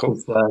 Oh,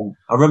 cool.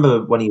 I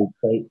remember when he was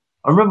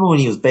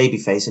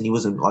babyface, and he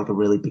wasn't a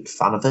really big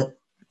fan of it.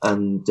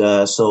 And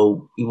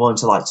so he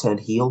wanted to turn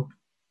heel.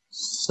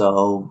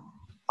 So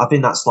I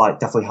think that's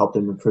definitely helped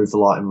him improve a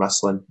lot in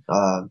wrestling.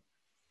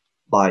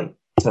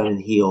 Turning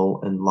heel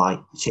and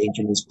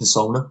changing his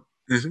persona.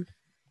 Mm-hmm.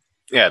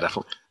 Yeah,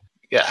 definitely.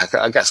 Yeah,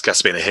 I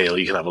guess being a heel,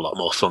 you can have a lot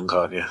more fun,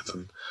 can't you? Yeah, to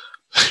be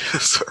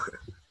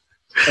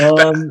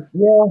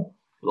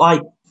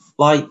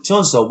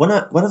honest though,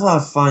 whenever I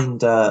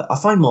find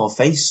more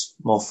face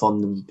more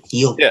fun than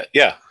heel.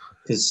 Yeah.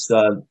 Because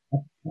I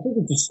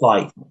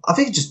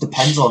think it just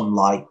depends on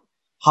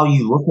how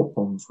you look at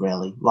things,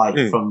 really,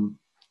 from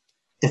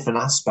different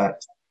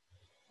aspects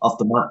of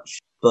the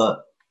match.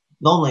 But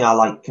normally I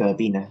like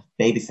being a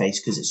babyface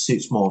because it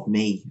suits more of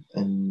me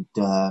and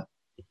my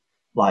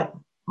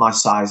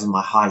size and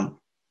my height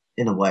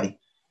in a way.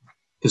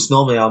 Because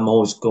normally I'm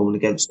always going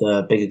against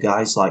bigger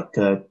guys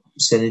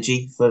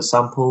Synergy, for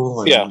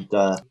example. And,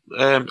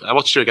 I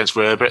watched you against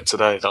Rarebit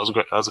today. That was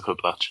a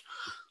good match.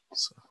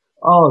 So.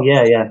 Oh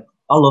yeah.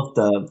 I love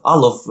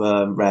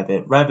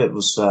Rabbit. Rabbit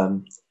was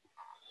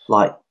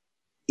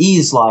he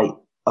is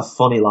a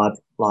funny lad.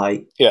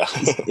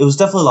 It was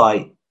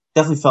definitely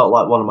felt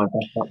like one of my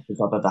best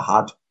matches I've ever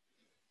had,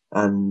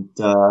 and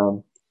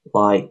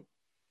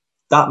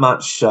that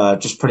match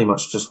just pretty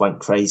much just went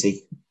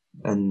crazy,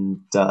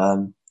 and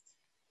I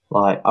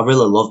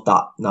really loved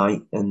that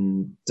night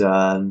and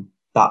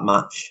that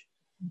match.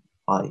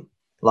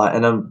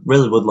 And I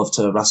really would love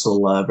to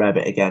wrestle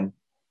Rabbit again.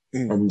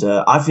 And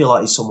I feel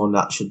like he's someone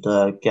that should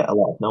get a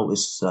lot of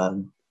notice,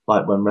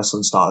 when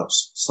wrestling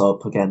starts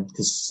up again,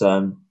 because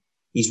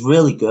he's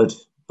really good.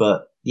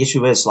 But the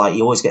issue is,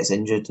 he always gets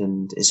injured,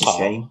 and it's a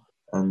shame.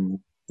 And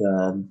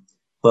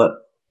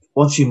but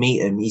once you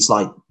meet him, he's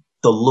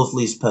the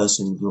loveliest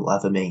person you'll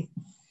ever meet.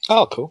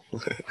 Oh, cool.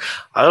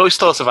 I always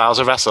thought if I was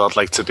a wrestler, I'd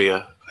like to be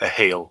a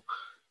heel,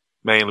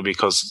 mainly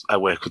because I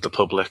work with the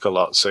public a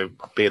lot, so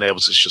being able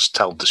to just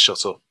tell them to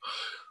shut up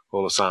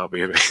all the time would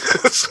be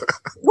amazing.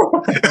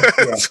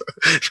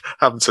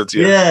 Having to,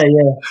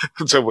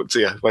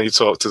 when you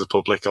talk to the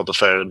public on the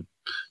phone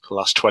for the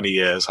last 20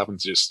 years, having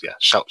to just,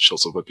 shut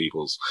up at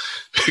people's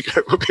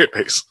would be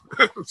amazing.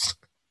 All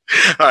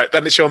right,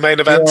 then it's your main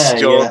event,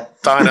 your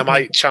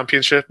Dynamite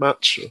Championship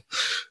match.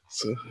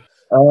 So.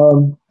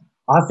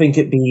 I think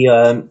it'd be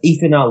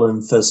Ethan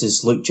Allen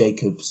versus Luke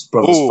Jacobs,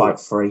 Brothers Fight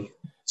Free,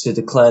 to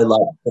declare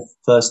like the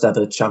first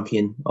ever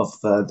champion of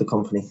the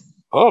company.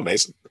 Oh,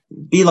 amazing!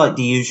 Be like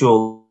the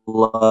usual.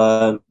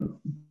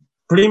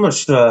 Pretty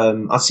much,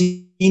 I've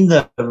seen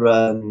the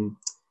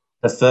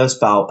first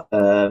bout.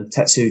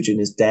 Tetsujin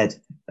is dead,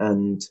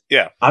 and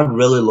I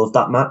really loved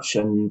that match,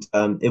 and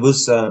it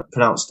was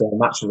pronounced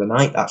match of the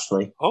night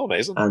actually. Oh,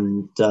 amazing!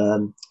 And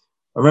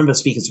I remember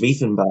speaking to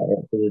Ethan about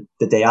it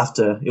the day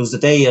after. It was the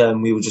day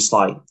we were just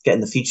like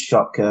getting the Future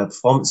Shock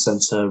Performance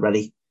Center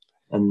ready,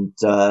 and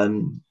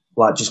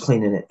like just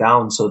cleaning it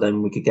down so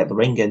then we could get the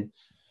ring in.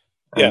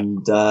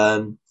 And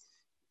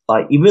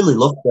like he really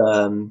loved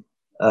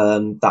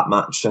that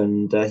match,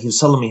 and he was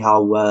telling me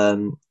how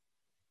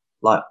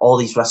like all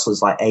these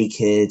wrestlers like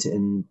A-Kid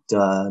and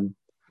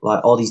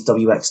like all these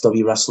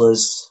WXW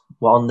wrestlers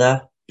were on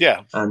there.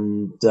 Yeah,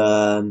 and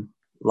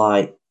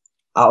like.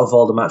 Out of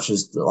all the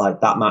matches,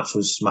 like that match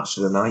was match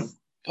of the night.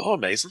 Oh,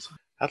 amazing!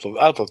 I'd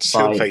love to see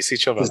them face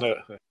each other.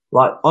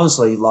 Like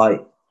honestly,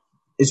 like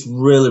it's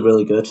really,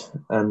 really good.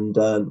 And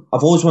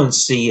I've always wanted to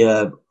see.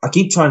 I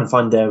keep trying to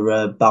find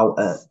their bout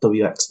at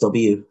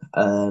WXW.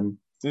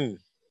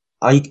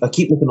 I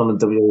keep looking on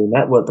the WWE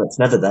network, but it's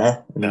never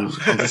there. And I'm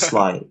just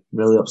like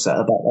really upset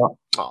about that.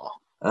 Oh.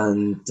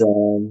 And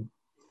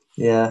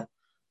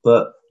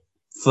but.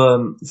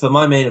 For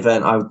my main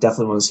event, I would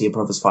definitely want to see a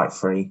Brothers Fight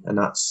Free, and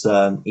that's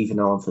Ethan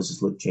Allen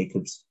versus Luke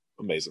Jacobs.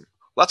 Amazing.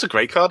 Well, that's a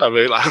great card. I'd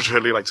really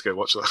like to go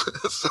watch that.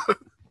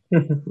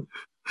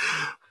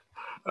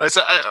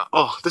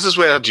 This is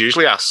where I'd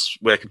usually ask,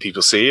 where can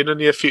people see you in the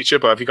near future?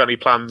 But have you got any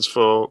plans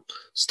for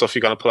stuff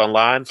you're going to put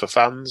online for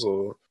fans?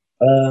 Or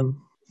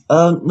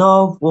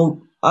no,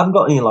 well, I haven't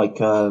got any like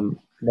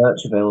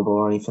merch available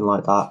or anything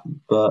like that.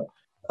 But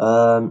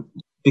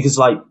because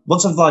like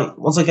once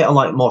I get on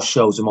like more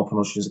shows and more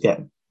promotions, get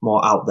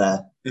more out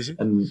there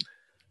and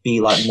be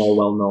like more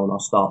well known, I'll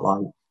start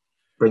like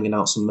bringing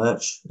out some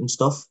merch and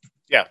stuff.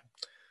 Yeah.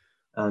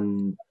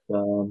 And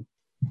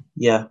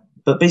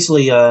but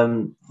basically, I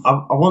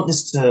want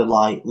this to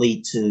like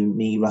lead to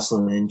me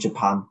wrestling in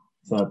Japan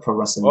for Pro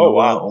Wrestling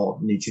Noah or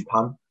New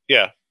Japan.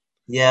 Yeah.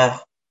 Yeah.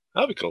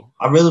 That'd be cool.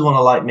 I really want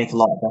to like make a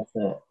lot of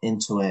effort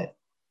into it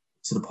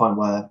to the point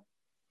where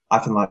I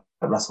can like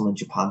wrestle in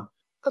Japan.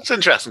 That's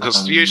interesting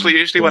because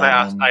usually when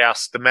I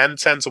ask, the men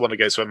tend to want to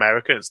go to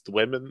America. It's the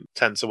women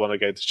tend to want to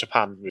go to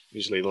Japan.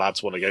 Usually, the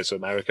lads want to go to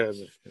America.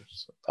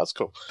 So that's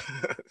cool.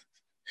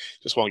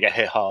 Just want to get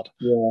hit hard.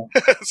 Yeah.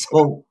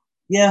 Well,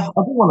 yeah,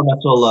 I do want to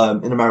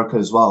wrestle in America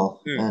as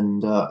well,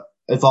 and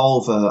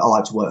Evolve. I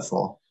like to work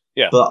for.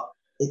 Yeah. But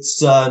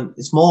it's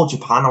more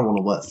Japan I want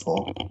to work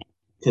for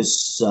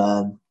because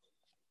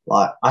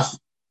like I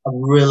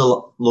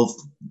really love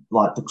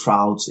like the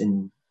crowds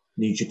in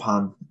New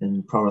Japan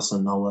and Pro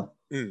Wrestling Noah.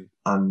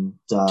 And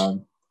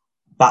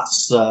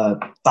that's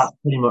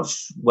pretty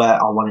much where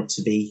I want it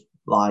to be,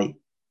 like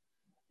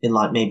in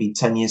like maybe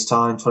 10 years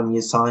time, 20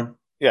 years time.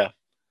 Yeah.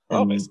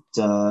 And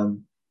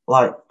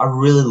like I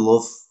really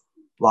love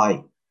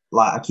like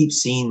I keep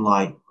seeing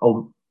like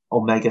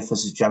Omega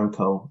versus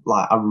Jericho.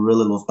 Like I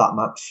really love that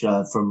match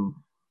from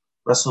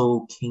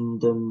Wrestle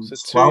Kingdom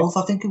 12,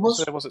 I think it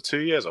was. Was it 2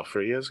 years or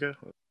 3 years ago?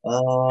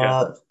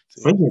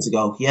 3 years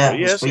ago. Yeah,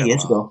 it was 3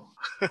 years ago.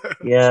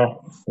 Yeah,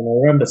 and I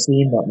remember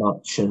seeing that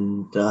match,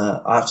 and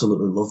I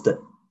absolutely loved it.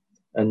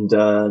 And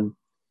I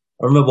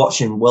remember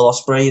watching Will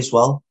Ospreay as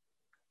well.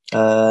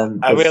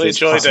 I really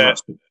enjoyed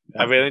it.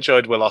 I really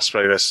enjoyed Will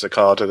Ospreay versus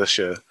Okada this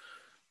year.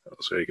 That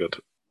was really good.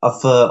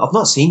 I've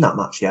not seen that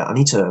match yet. I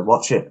need to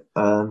watch it.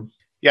 Okada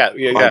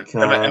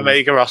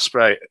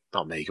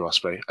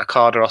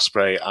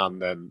Ospreay,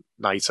 and then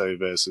Naito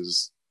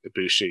versus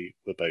Ibushi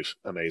were both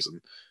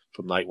amazing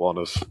from night one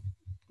of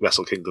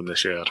Wrestle Kingdom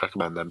this year. I'd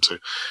recommend them too.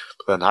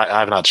 But then I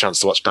haven't had a chance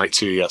to watch Night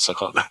 2 yet, so I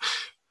can't.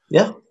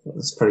 Yeah,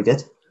 that's pretty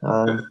good.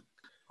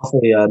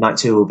 Hopefully Night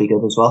 2 will be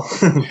good as well.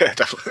 Yeah,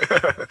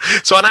 definitely.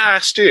 So when I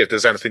asked you if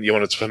there's anything you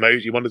wanted to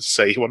promote, you wanted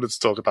to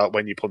talk about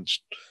when you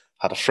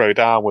had a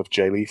throwdown with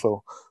Jay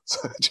Lethal.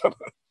 So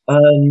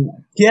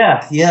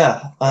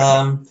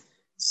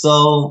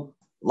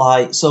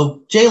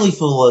Jay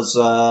Lethal was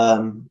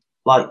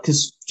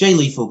because Jay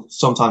Lethal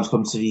sometimes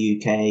comes to the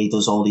UK,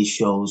 does all these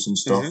shows and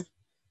stuff.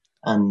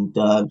 And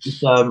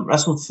he's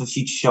wrestled for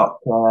Future Shock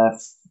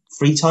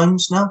 3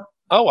 times now.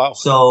 Oh wow!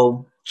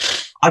 So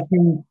I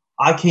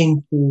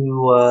came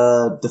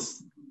to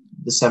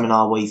the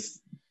seminar where he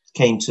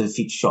came to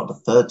Future Shock the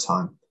 3rd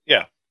time.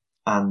 Yeah.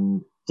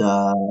 And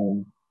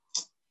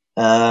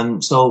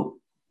so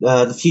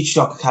the Future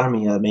Shock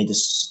Academy made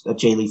a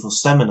Jay Lethal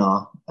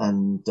seminar,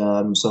 and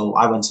so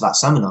I went to that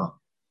seminar,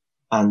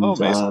 and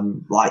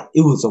like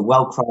it was a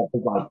well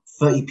crowded, like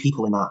 30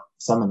 people in that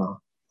seminar.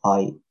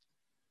 Like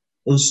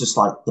it was just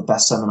like the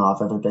best seminar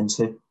I've ever been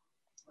to,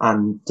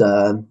 and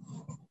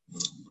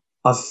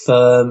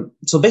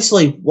so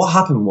basically what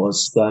happened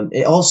was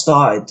it all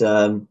started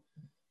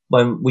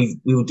when we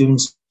were doing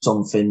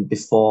something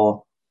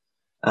before,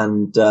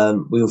 and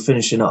we were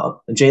finishing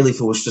up, and Jay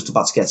Lethal was just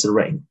about to get to the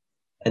ring.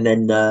 And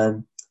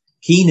then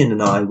Keenan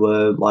and I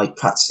were like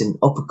practicing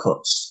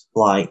uppercuts,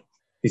 like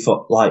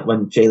before, like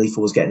when Jay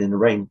Lethal was getting in the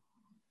ring,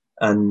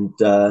 and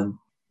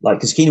like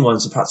because Keenan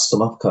wanted to practice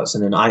some uppercuts,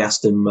 and then I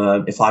asked him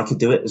if I could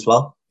do it as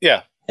well.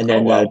 Yeah. And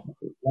then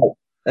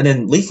and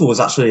then Lethal was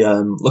actually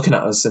looking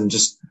at us and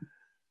just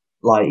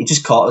like he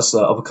just caught us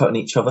uppercutting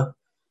each other,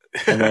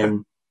 and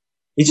then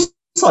he just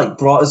like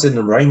brought us in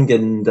the ring,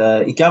 and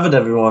he gathered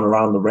everyone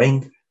around the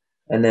ring,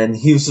 and then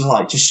he was just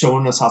like just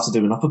showing us how to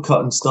do an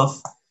uppercut and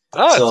stuff.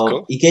 Oh, so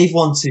cool. he gave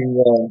one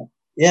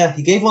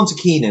to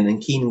Keenan,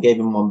 and Keenan gave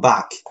him one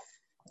back,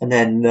 and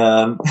then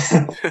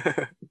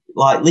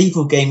like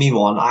Lethal gave me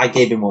one, I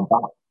gave him one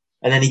back,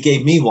 and then he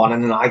gave me one,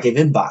 and then I gave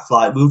him back.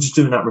 Like we were just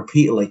doing that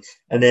repeatedly,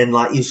 and then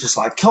like he was just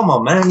like, "Come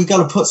on, man, you got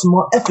to put some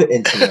more effort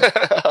into it."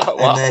 Wow.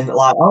 And then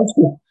like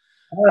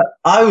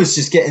I was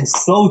just getting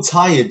so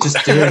tired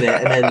just doing it,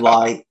 and then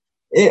like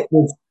it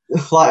was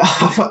like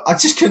I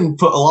just couldn't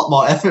put a lot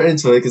more effort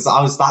into it because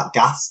I was that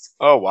gassed.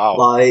 Oh wow!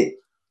 Like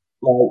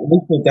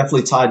Lethal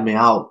definitely tired me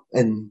out,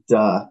 and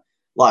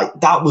like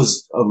that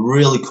was a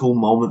really cool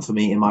moment for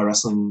me in my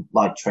wrestling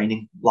like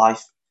training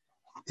life,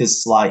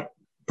 because like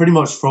pretty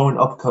much throwing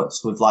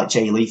uppercuts with like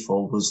Jay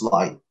Lethal was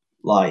like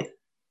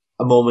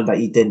a moment that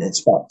you didn't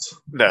expect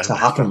to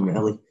happen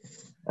really,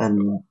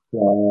 and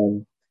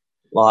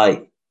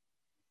like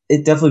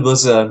it definitely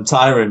was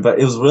tiring, but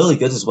it was really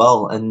good as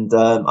well. And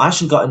I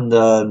actually got in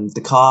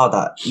the car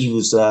that he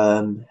was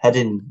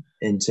heading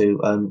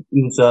into.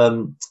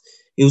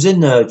 He was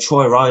in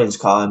Troy Ryan's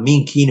car, and me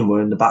and Keenan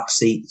were in the back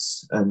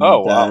seats. And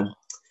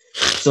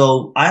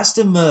so I asked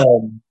him,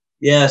 so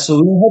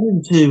we were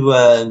heading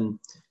to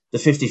the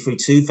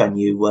 53-2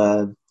 venue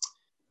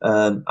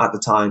at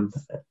the time,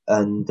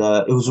 and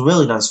it was a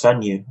really nice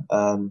venue.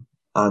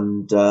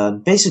 And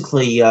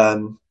basically, I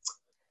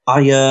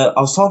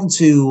was talking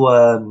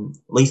to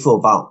Lethal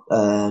about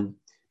the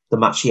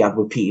match he had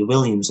with Peter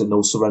Williams in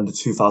No Surrender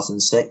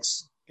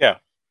 2006. Yeah.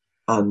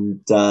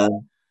 And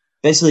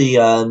basically,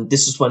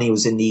 this is when he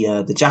was in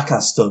the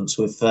Jackass stunts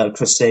with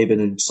Chris Sabin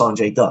and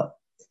Sanjay Dutt.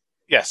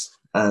 Yes.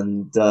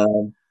 And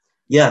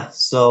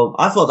so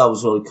I thought that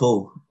was really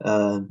cool.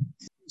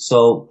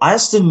 So I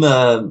asked him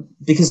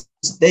because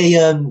they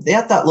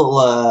had that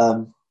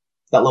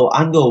little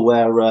angle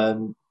where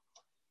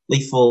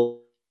Lethal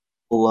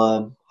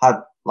had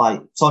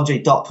like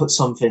Sanjay Dutt put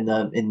something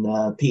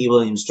in Peter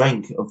Williams'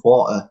 drink of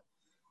water,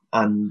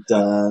 and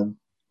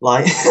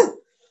like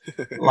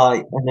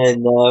and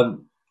then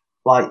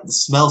like the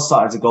smell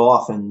started to go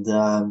off, and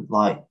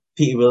like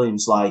Peter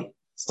Williams like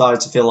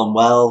started to feel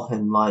unwell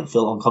and like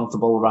feel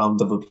uncomfortable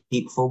around other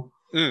people,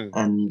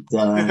 and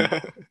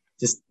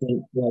just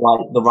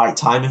like the right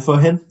timing for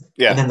him.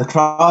 Yeah. And then the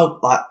crowd,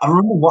 like I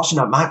remember watching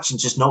that match and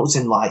just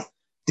noticing like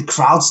the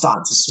crowd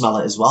starting to smell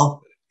it as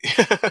well,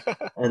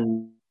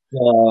 and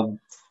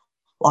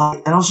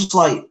like, and I was just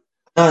like,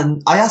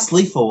 and I asked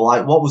Lethal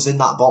like what was in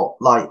that bottle,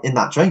 like in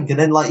that drink, and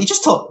then like he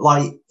just took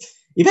like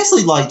he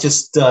basically like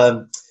just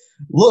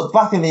looked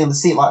back at me on the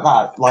seat like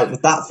that, like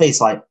with that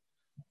face, like,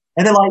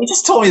 and then like he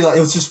just told me that it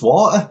was just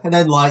water, and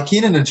then like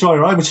Keenan and Troy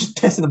Ryan were just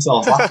pissing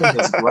themselves laughing. It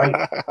was great.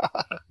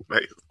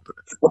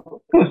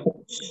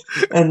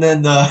 And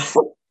then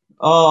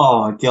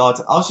oh my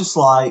god, I was just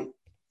like,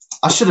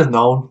 I should have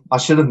known,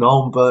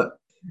 but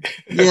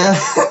yeah.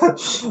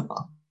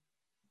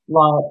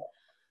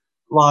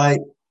 like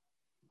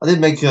I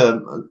didn't make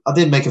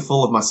a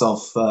fool of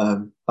myself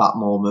that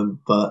moment,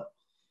 but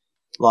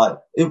like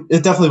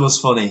it definitely was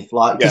funny.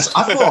 Like, because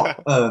I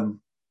thought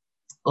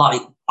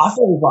like I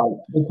thought like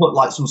they put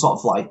like some sort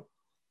of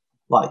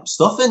like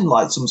stuff in,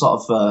 like some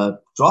sort of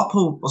drop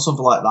or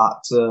something like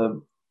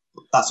that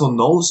that's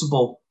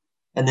unnoticeable,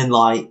 and then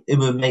like it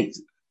would make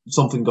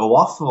something go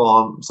off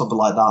or something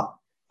like that.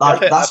 Like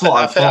that's what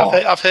I thought.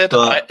 I've heard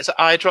it's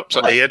eye drops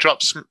or ear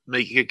drops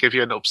give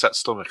you an upset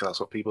stomach. That's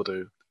what people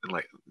do. And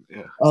like,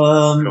 yeah,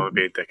 don't want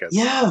to be a dickhead.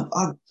 Yeah,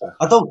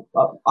 I don't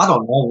know. I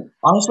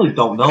honestly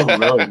don't know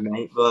really,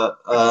 mate. But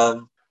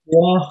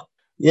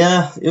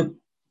yeah. It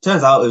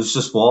turns out it was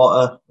just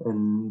water,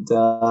 and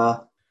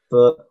but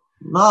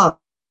nah.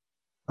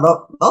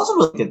 That was a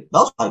really good. That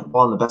was like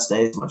one of the best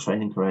days of my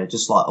training career.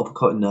 Just like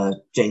uppercutting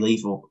Jay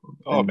Lethal.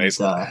 Oh,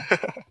 amazing!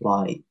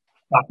 Like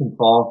back and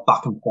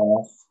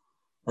forth,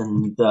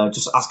 and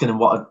just asking him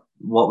what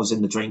was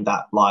in the drink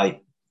that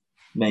like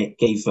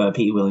gave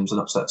Peter Williams an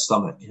upset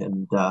stomach,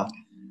 and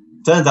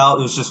turned out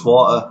it was just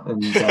water.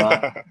 And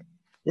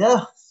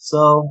yeah,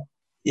 so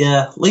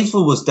yeah,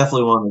 Lethal was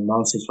definitely one of the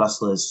nicest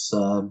wrestlers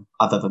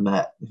I've ever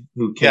met.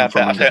 Who came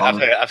from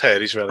I've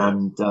heard he's really.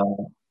 And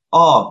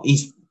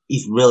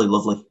he's really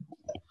lovely,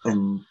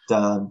 and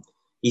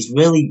he's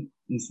really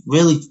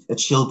a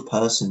chilled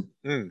person.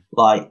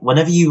 Like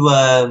whenever you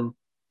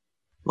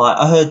like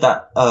I heard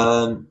that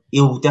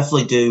he'll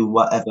definitely do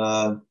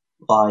whatever.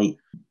 Like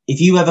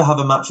if you ever have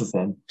a match with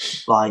him,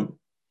 like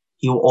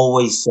he'll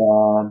always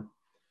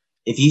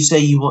if you say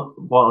you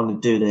want to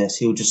do this,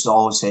 he'll just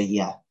always say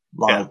yeah.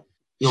 Like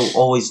he'll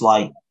always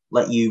like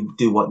let you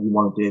do what you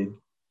want to do,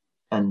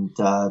 and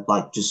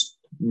like just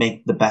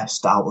make the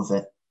best out of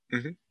it.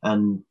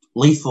 And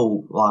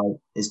Lethal like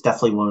is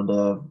definitely one of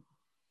the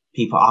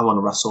people I want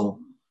to wrestle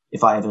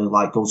if I ever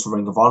like go to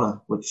Ring of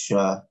Honor, which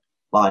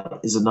like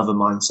is another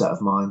mindset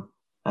of mine.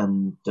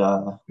 And he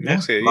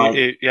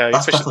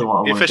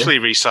officially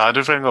re-signed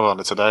with Ring of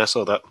Honor today. I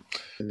saw that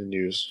in the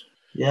news.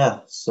 Yeah,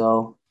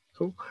 so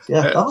cool.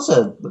 Yeah, that was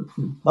a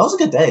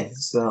good day.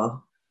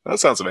 So that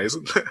sounds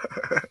amazing.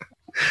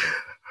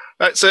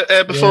 Right, so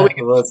before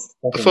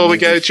we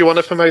go, do you want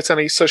to promote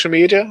any social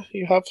media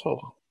you have?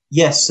 Or?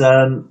 Yes.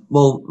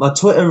 Well, my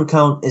Twitter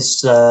account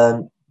is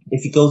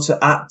if you go to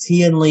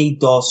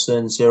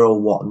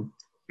 @TNLeeDawson01,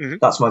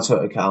 that's my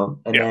Twitter account,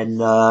 and then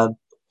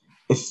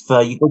if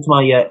you go to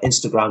my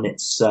Instagram,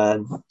 it's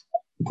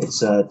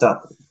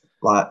that.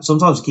 Like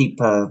sometimes I keep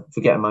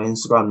forgetting my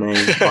Instagram name.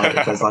 Like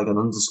if there's like an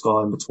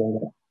underscore in between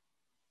it.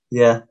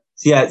 Yeah.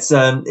 So yeah,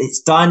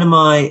 it's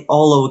Dynamite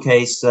all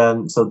lowercase.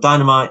 So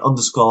Dynamite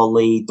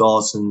 _Lee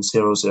Dawson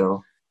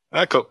 00.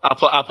 Cool.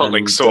 I'll put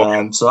links to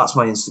all. So that's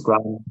my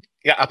Instagram.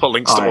 Yeah, I'll put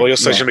links to all your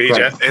social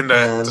media in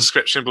the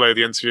description below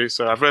the interview.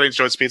 So I've really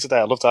enjoyed speaking today.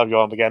 I'd love to have you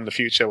on again in the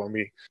future when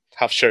we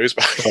have shows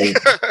back. Brilliant.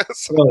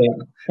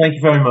 Thank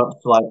you very much.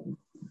 Like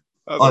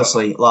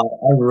honestly, like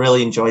I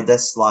really enjoyed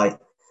this. Like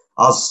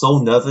I was so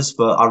nervous,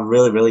 but I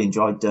really, really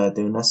enjoyed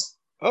doing this.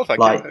 Oh, thank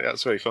you. Yeah,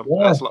 it's very fun.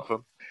 Yeah. It's a lot of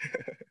fun.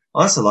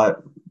 Honestly, like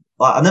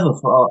I never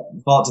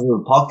thought to do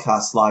a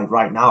podcast like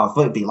right now. I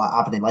thought it'd be like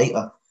happening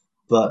later,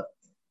 but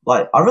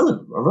like I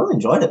really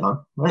enjoyed it, man.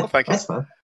 Thank you. Thanks, man.